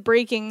she is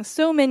breaking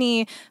so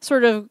many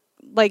sort of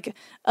like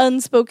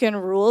unspoken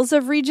rules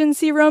of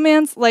Regency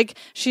romance. Like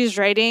she's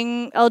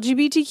writing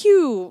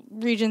LGBTQ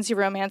Regency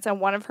romance and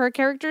one of her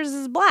characters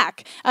is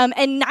Black.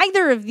 And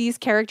neither of these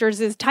characters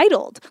is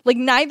titled. Like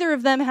neither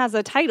of them has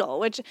a title,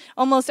 which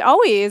almost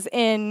always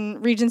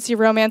in Regency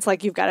romance,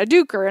 like you've got a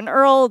Duke or an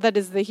Earl that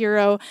is the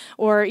hero,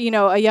 or, you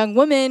know, a young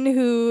woman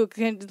who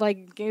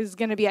is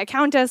going to be a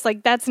countess.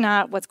 Like that's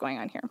not what's going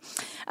on here.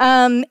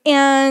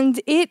 And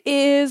it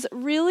is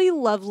really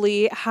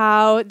lovely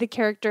how the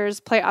characters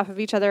play off of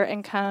each other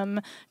and come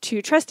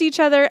to trust each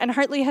other. And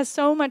Hartley has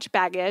so much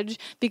baggage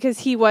because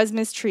he was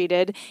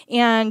mistreated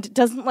and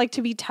doesn't like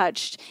to be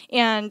touched.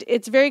 And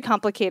it's very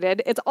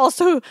complicated. It's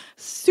also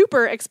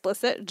super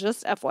explicit,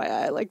 just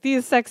FYI. Like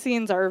these sex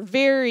scenes are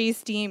very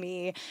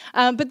steamy.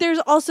 But there's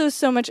also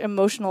so much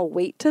emotional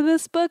weight to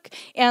this book.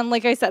 And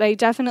like I said, I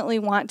definitely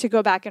want to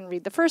go back and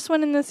read the first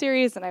one in the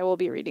series, and I will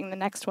be reading the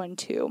next one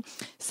too.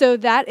 So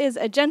that is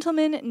A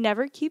Gentleman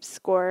Never Keeps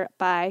Score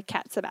by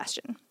Cat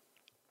Sebastian.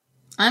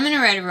 I'm going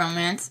to write a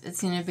romance.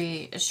 It's going to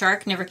be A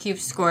Shark Never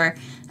Keeps Score,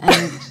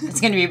 and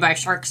it's going to be by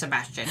Shark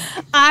Sebastian.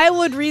 I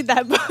would read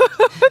that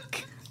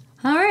book.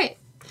 All right.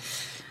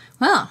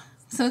 Well,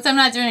 since I'm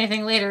not doing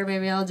anything later,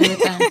 maybe I'll do it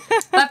then.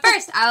 But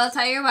first, I will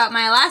tell you about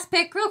my last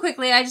pick real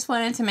quickly. I just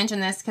wanted to mention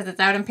this because it's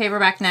out in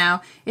paperback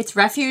now. It's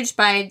Refuge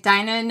by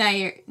Dinah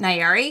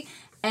Nayeri,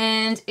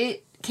 and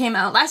it came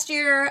out last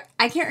year.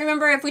 I can't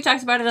remember if we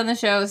talked about it on the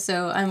show,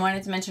 so I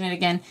wanted to mention it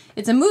again.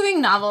 It's a moving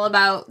novel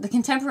about the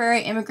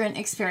contemporary immigrant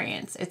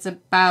experience. It's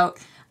about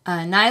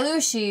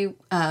Nailu. She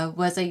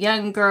was a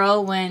young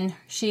girl when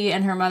she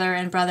and her mother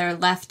and brother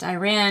left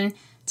Iran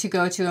to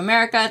go to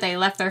America. They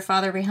left their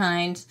father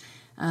behind,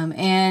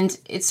 and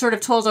it's sort of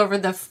told over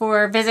the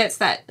 4 visits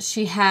that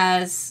she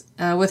has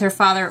with her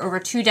father over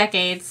 2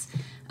 decades.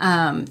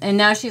 And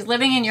now she's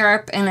living in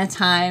Europe in a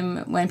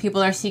time when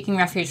people are seeking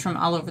refuge from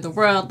all over the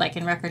world, like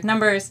in record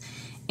numbers.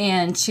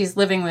 And she's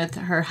living with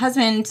her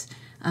husband,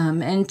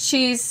 and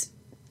she's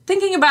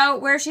thinking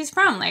about where she's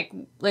from. Like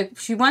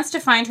she wants to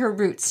find her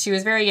roots. She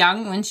was very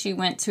young when she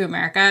went to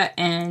America,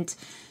 and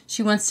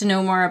she wants to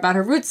know more about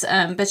her roots.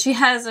 But she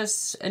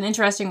has an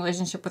interesting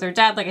relationship with her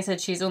dad. Like I said,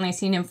 she's only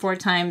seen him 4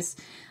 times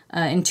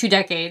in 2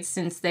 decades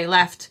since they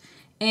left.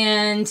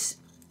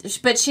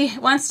 But she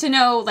wants to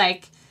know,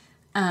 like,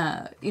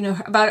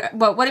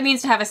 about what it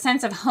means to have a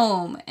sense of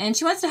home, and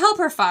she wants to help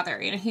her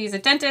father. You know, he's a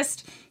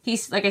dentist.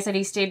 He's, like I said,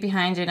 he stayed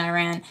behind in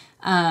Iran.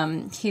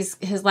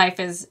 His life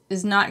is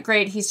not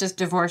great. He's just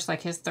divorced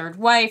like his 3rd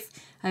wife.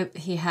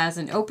 He has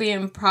an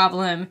opium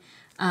problem.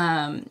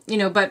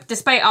 But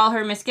despite all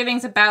her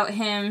misgivings about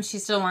him, she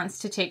still wants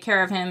to take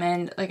care of him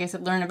and, like I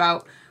said, learn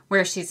about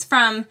where she's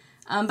from.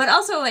 But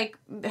also, like,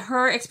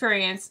 her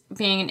experience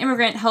being an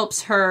immigrant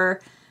helps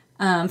her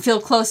feel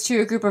close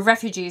to a group of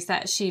refugees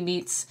that she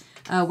meets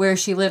where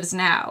she lives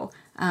now.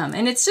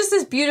 And it's just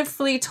this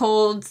beautifully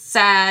told,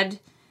 sad,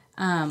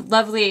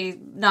 lovely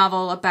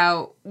novel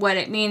about what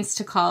it means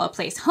to call a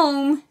place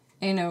home,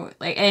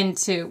 and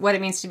to what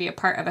it means to be a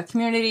part of a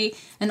community,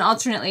 and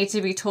alternately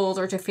to be told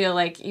or to feel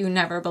like you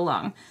never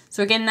belong.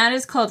 So again, that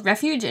is called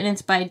Refuge, and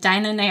it's by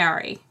Dinah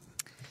Nayeri.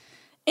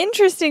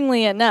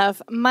 Interestingly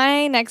enough,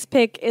 my next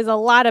pick is a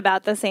lot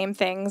about the same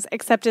things,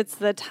 except it's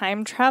the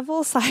time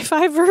travel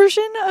sci-fi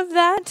version of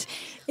that.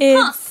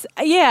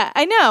 Yeah,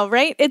 I know,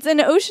 right? It's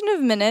An Ocean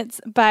of Minutes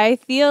by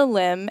Thea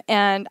Lim,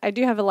 and I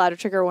do have a lot of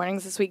trigger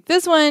warnings this week.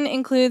 This one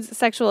includes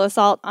sexual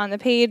assault on the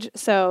page,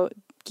 so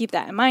keep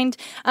that in mind.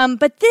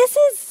 But this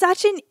is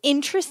such an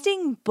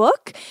interesting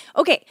book.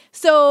 Okay,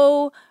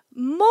 so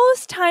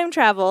most time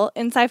travel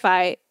in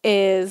sci-fi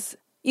is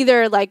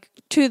either like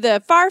to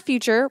the far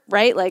future,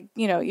 right? Like,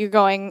 you're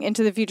going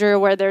into the future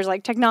where there's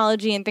like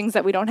technology and things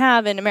that we don't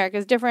have and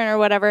America's different or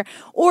whatever,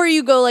 or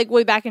you go like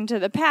way back into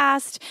the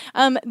past.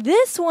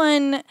 This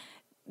one,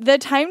 the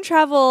time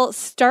travel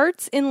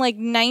starts in like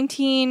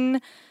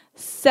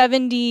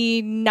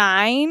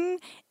 1979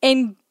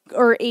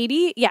 or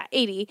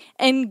 80,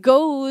 and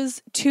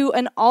goes to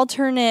an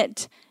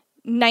alternate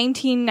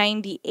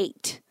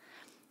 1998,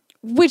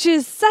 which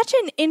is such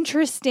an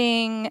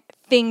interesting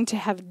thing to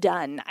have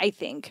done, I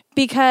think,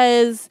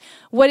 because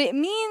what it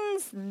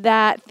means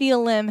that Thea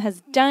Lim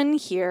has done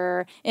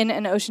here in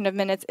An Ocean of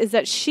Minutes is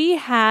that she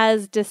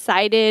has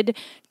decided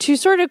to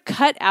sort of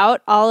cut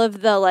out all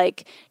of the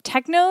like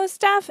techno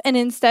stuff and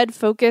instead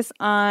focus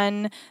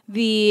on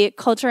the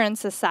culture and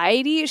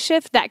society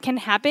shift that can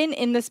happen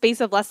in the space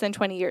of less than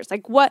 20 years.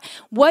 Like what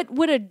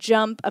would a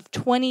jump of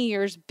 20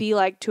 years be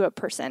like to a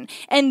person?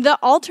 And the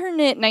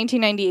alternate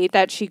 1998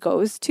 that she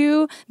goes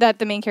to, that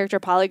the main character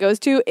Polly goes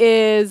to,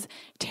 is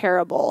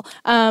terrible.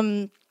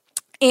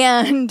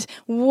 And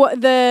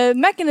the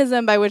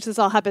mechanism by which this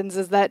all happens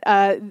is that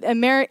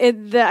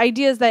the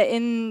idea is that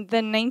in the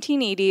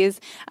 1980s,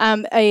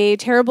 a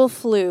terrible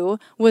flu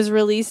was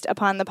released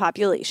upon the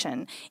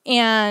population.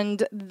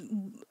 And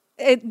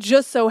it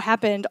just so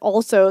happened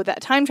also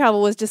that time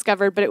travel was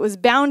discovered, but it was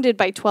bounded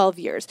by 12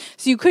 years.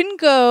 So you couldn't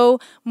go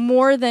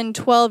more than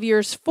 12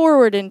 years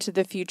forward into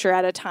the future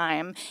at a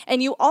time.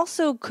 And you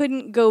also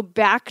couldn't go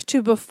back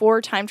to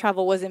before time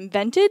travel was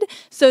invented.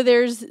 So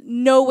there's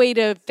no way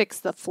to fix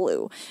the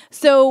flu.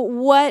 So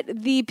what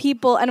the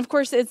people, and of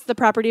course it's the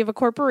property of a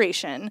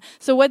corporation.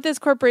 So what this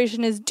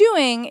corporation is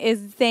doing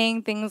is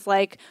saying things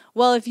like,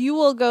 well, if you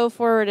will go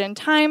forward in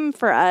time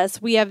for us,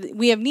 we have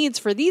needs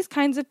for these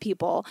kinds of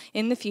people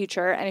in the future.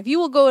 And if you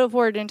will go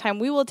forward in time,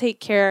 we will take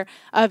care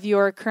of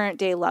your current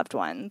day loved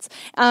ones.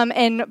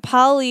 And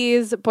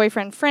Polly's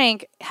boyfriend,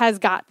 Frank, has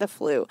got the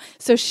flu.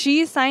 So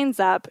she signs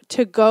up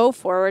to go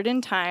forward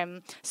in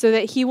time so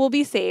that he will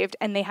be saved.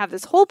 And they have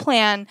this whole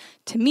plan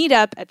to meet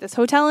up at this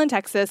hotel in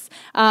Texas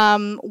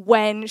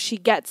when she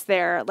gets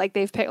there. Like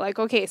they've picked, like,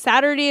 okay,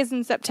 Saturday is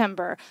in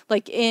September,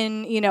 like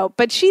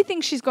but she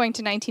thinks she's going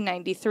to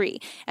 1993.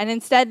 And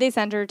instead they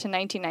send her to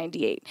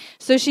 1998.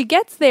 So she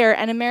gets there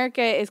and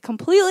America is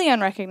completely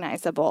unrecognizable.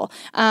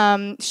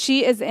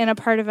 She is in a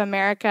part of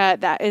America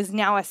that is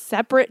now a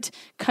separate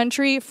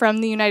country from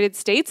the United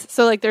States.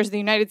 So like there's the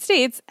United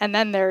States and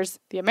then there's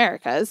the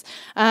Americas.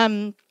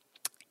 And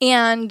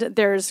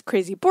there's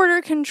crazy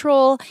border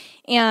control,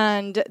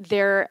 and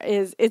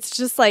it's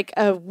just like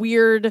a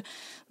weird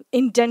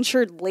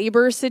indentured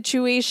labor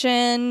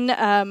situation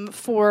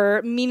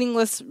for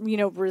meaningless,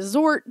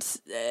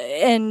 resorts,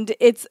 and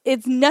it's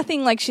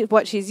nothing like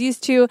what she's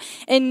used to,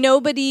 and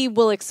nobody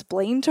will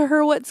explain to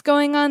her what's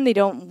going on. They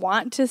don't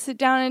want to sit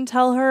down and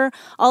tell her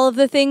all of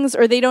the things,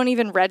 or they don't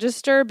even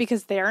register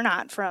because they're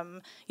not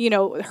from,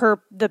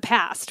 the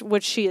past,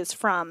 which she is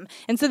from,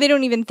 and so they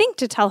don't even think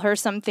to tell her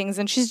some things,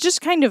 and she's just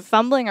kind of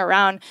fumbling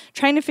around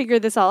trying to figure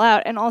this all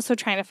out, and also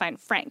trying to find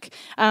Frank.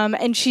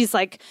 And she's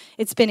like,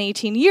 it's been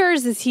 18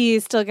 years. Is he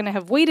still going to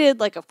have waited?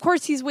 Like, of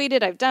course he's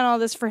waited. I've done all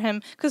this for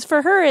him. Because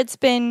for her, it's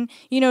been,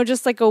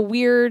 just like a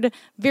weird,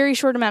 very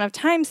short amount of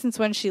time since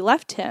when she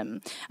left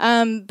him.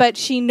 But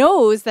she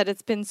knows that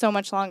it's been so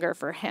much longer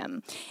for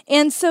him.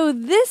 And so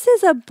this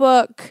is a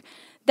book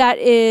that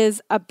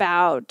is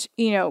about,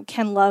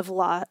 can love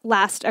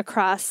last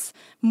across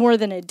more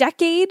than a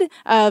decade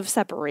of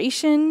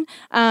separation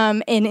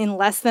and in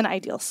less than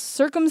ideal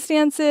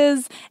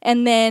circumstances,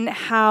 and then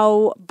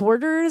how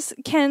borders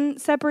can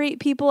separate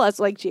people as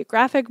like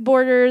geographic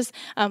borders,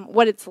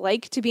 what it's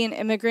like to be an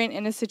immigrant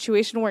in a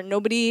situation where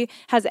nobody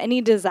has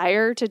any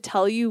desire to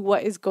tell you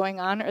what is going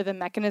on or the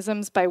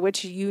mechanisms by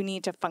which you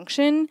need to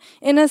function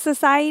in a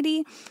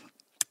society.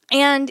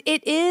 And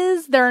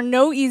there are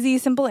no easy,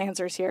 simple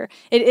answers here.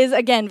 It is,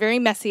 again, very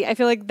messy. I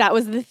feel like that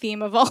was the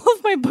theme of all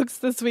of my books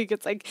this week.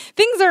 It's like,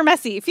 things are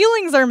messy,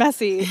 feelings are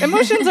messy,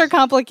 emotions are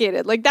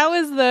complicated. Like, that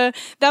was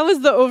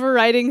the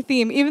overriding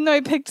theme. Even though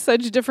I picked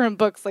such different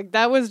books, like,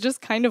 that was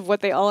just kind of what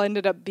they all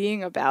ended up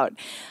being about.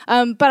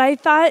 But I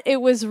thought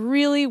it was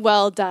really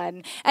well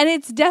done. And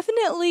it's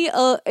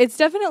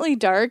definitely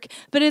dark,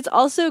 but it's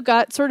also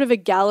got sort of a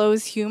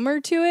gallows humor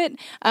to it.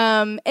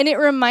 And it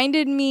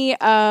reminded me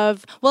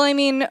of,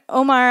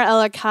 Omar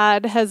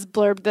El-Akkad has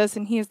blurbed this,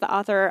 and he's the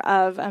author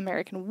of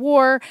American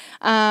War.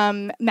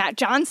 Matt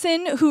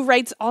Johnson, who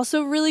writes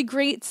also really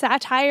great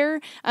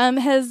satire,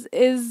 has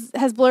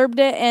blurbed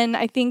it, and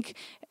I think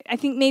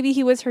maybe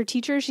he was her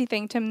teacher. She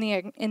thanked him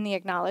in the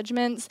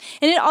acknowledgments.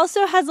 And it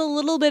also has a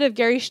little bit of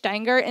Gary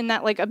Steingart in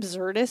that like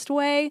absurdist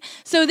way.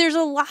 So there's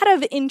a lot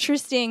of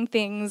interesting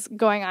things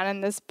going on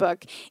in this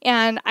book.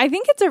 And I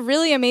think it's a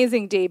really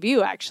amazing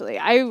debut, actually.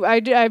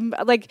 I'm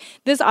like,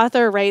 this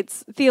author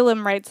Thea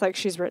Lim writes like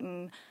she's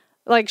written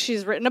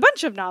a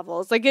bunch of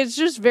novels. Like, it's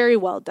just very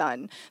well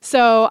done.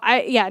 So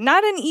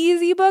not an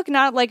easy book,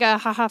 not like a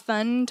haha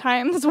fun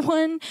times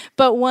one,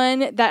 but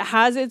one that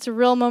has its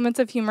real moments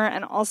of humor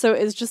and also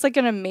is just like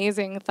an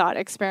amazing thought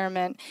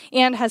experiment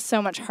and has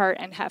so much heart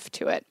and heft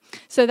to it.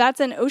 So that's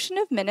An Ocean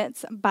of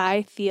Minutes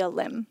by Thea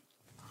Lim.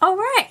 All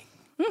right.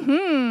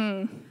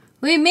 Mm-hmm.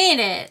 We made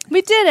it.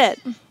 We did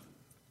it.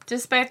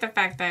 Despite the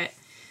fact that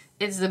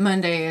It's the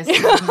Mondayest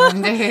of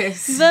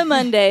Mondays. The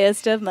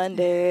Mondayest of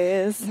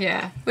Mondays.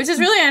 Yeah. Which is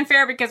really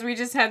unfair because we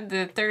just had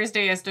the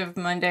Thursdayest of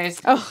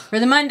Mondays. Oh. Or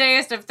the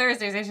Mondayest of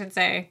Thursdays, I should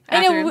say.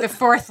 I know, After the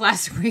 4th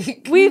last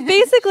week. We've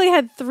basically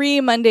had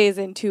 3 Mondays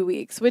in 2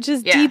 weeks, which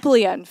is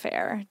deeply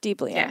unfair.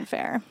 Deeply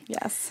unfair.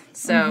 Yes.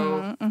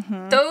 So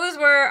those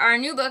were our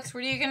new books.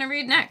 What are you going to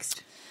read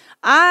next?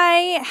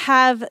 I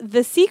have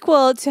the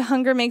sequel to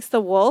Hunger Makes the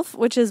Wolf,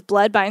 which is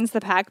Blood Binds the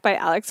Pack by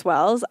Alex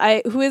Wells,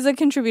 who is a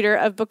contributor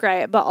of Book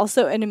Riot, but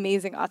also an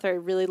amazing author. I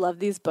really love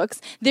these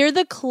books. They're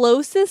the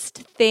closest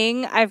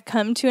thing I've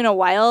come to in a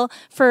while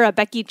for a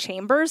Becky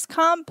Chambers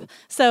comp.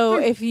 So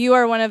if you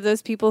are one of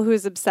those people who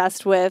is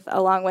obsessed with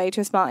A Long Way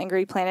to a Small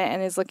Angry Planet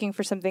and is looking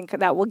for something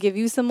that will give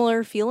you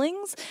similar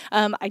feelings,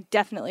 I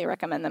definitely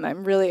recommend them.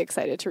 I'm really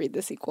excited to read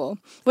the sequel.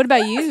 What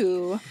about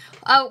you?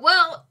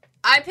 Well,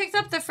 I picked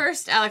up the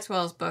first Alex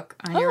Wells book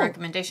on your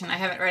recommendation. I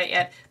haven't read it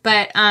yet.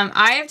 But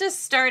I have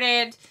just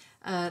started,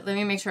 let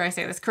me make sure I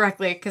say this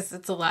correctly because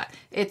it's a lot.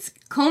 It's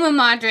Coma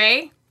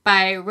Madre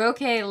by Roque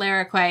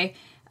Larraquay.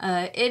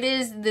 It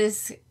is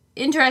this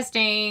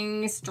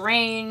interesting,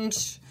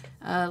 strange,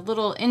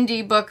 little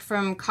indie book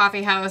from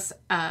Coffee House.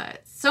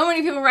 So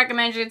many people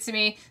recommended it to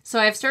me, so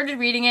I've started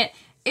reading it.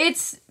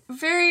 It's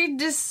very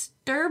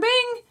disturbing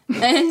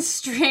and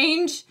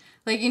strange.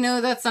 Like,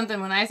 that's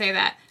something when I say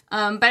that.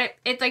 But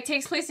it like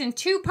takes place in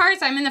 2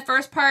 parts. I'm in the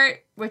first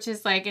part, which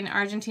is like in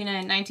Argentina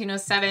in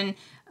 1907,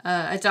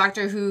 a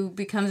doctor who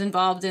becomes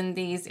involved in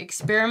these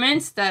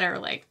experiments that are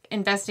like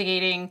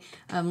investigating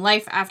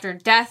life after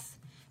death.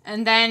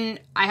 And then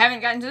I haven't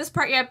gotten to this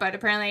part yet, but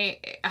apparently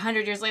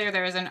 100 years later,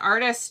 there is an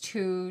artist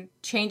who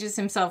changes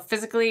himself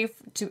physically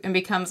and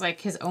becomes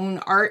like his own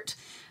art,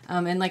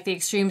 and like the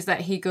extremes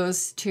that he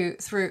goes to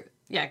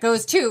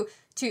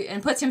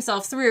and puts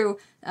himself through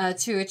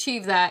to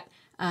achieve that.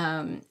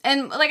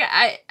 And like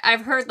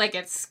I've heard like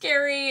it's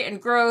scary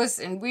and gross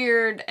and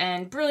weird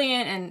and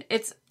brilliant, and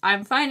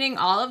I'm finding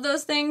all of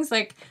those things.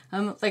 Like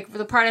for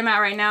the part I'm at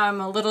right now, I'm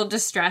a little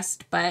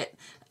distressed, but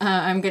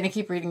I'm gonna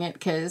keep reading it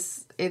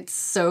because it's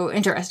so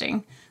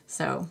interesting.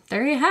 So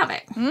there you have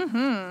it.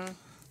 Mm-hmm.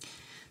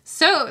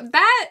 So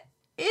that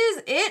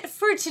is it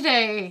for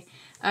today.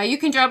 You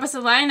can drop us a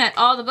line at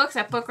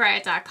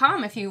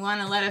allthebooks@bookriot.com if you want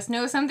to let us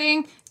know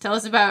something. Tell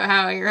us about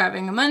how you're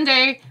having a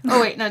Monday.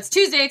 Oh, wait, no, it's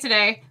Tuesday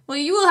today. Well,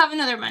 you will have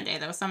another Monday,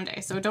 though,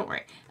 someday, so don't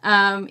worry.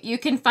 You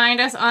can find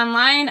us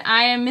online.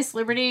 I am Miss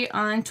Liberty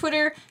on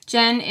Twitter.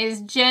 Jen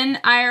is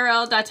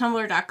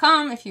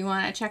jenirl.tumblr.com if you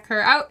want to check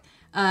her out.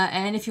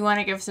 And if you want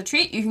to give us a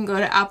treat, you can go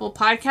to Apple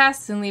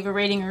Podcasts and leave a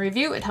rating or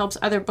review. It helps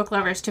other book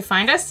lovers to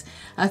find us.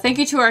 Thank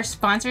you to our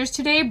sponsors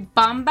today,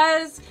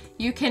 Bombas.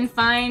 You can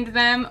find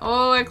them.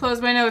 Oh, I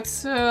closed my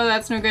notes. Oh,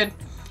 that's no good.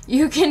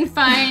 You can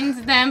find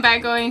them by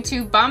going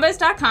to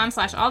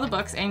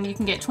bombas.com/allthebooks, and you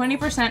can get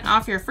 20%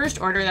 off your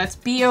first order. That's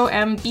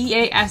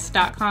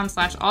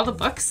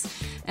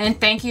bombas.com/allthebooks. And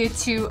thank you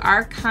to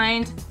Our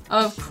Kind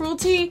of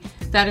Cruelty.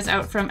 That is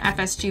out from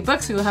FSG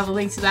Books. We will have a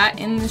link to that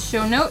in the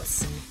show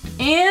notes.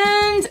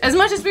 And as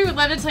much as we would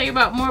love to tell you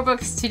about more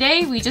books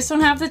today, we just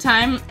don't have the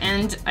time,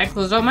 and I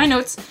closed all my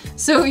notes.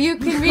 So you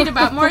can read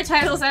about more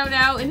titles out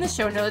now in the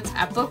show notes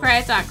at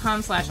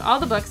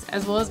bookriot.com/allthebooks,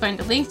 as well as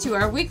find a link to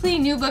our weekly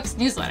new books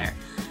newsletter.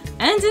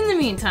 And in the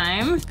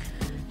meantime,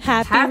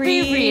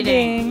 happy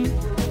reading.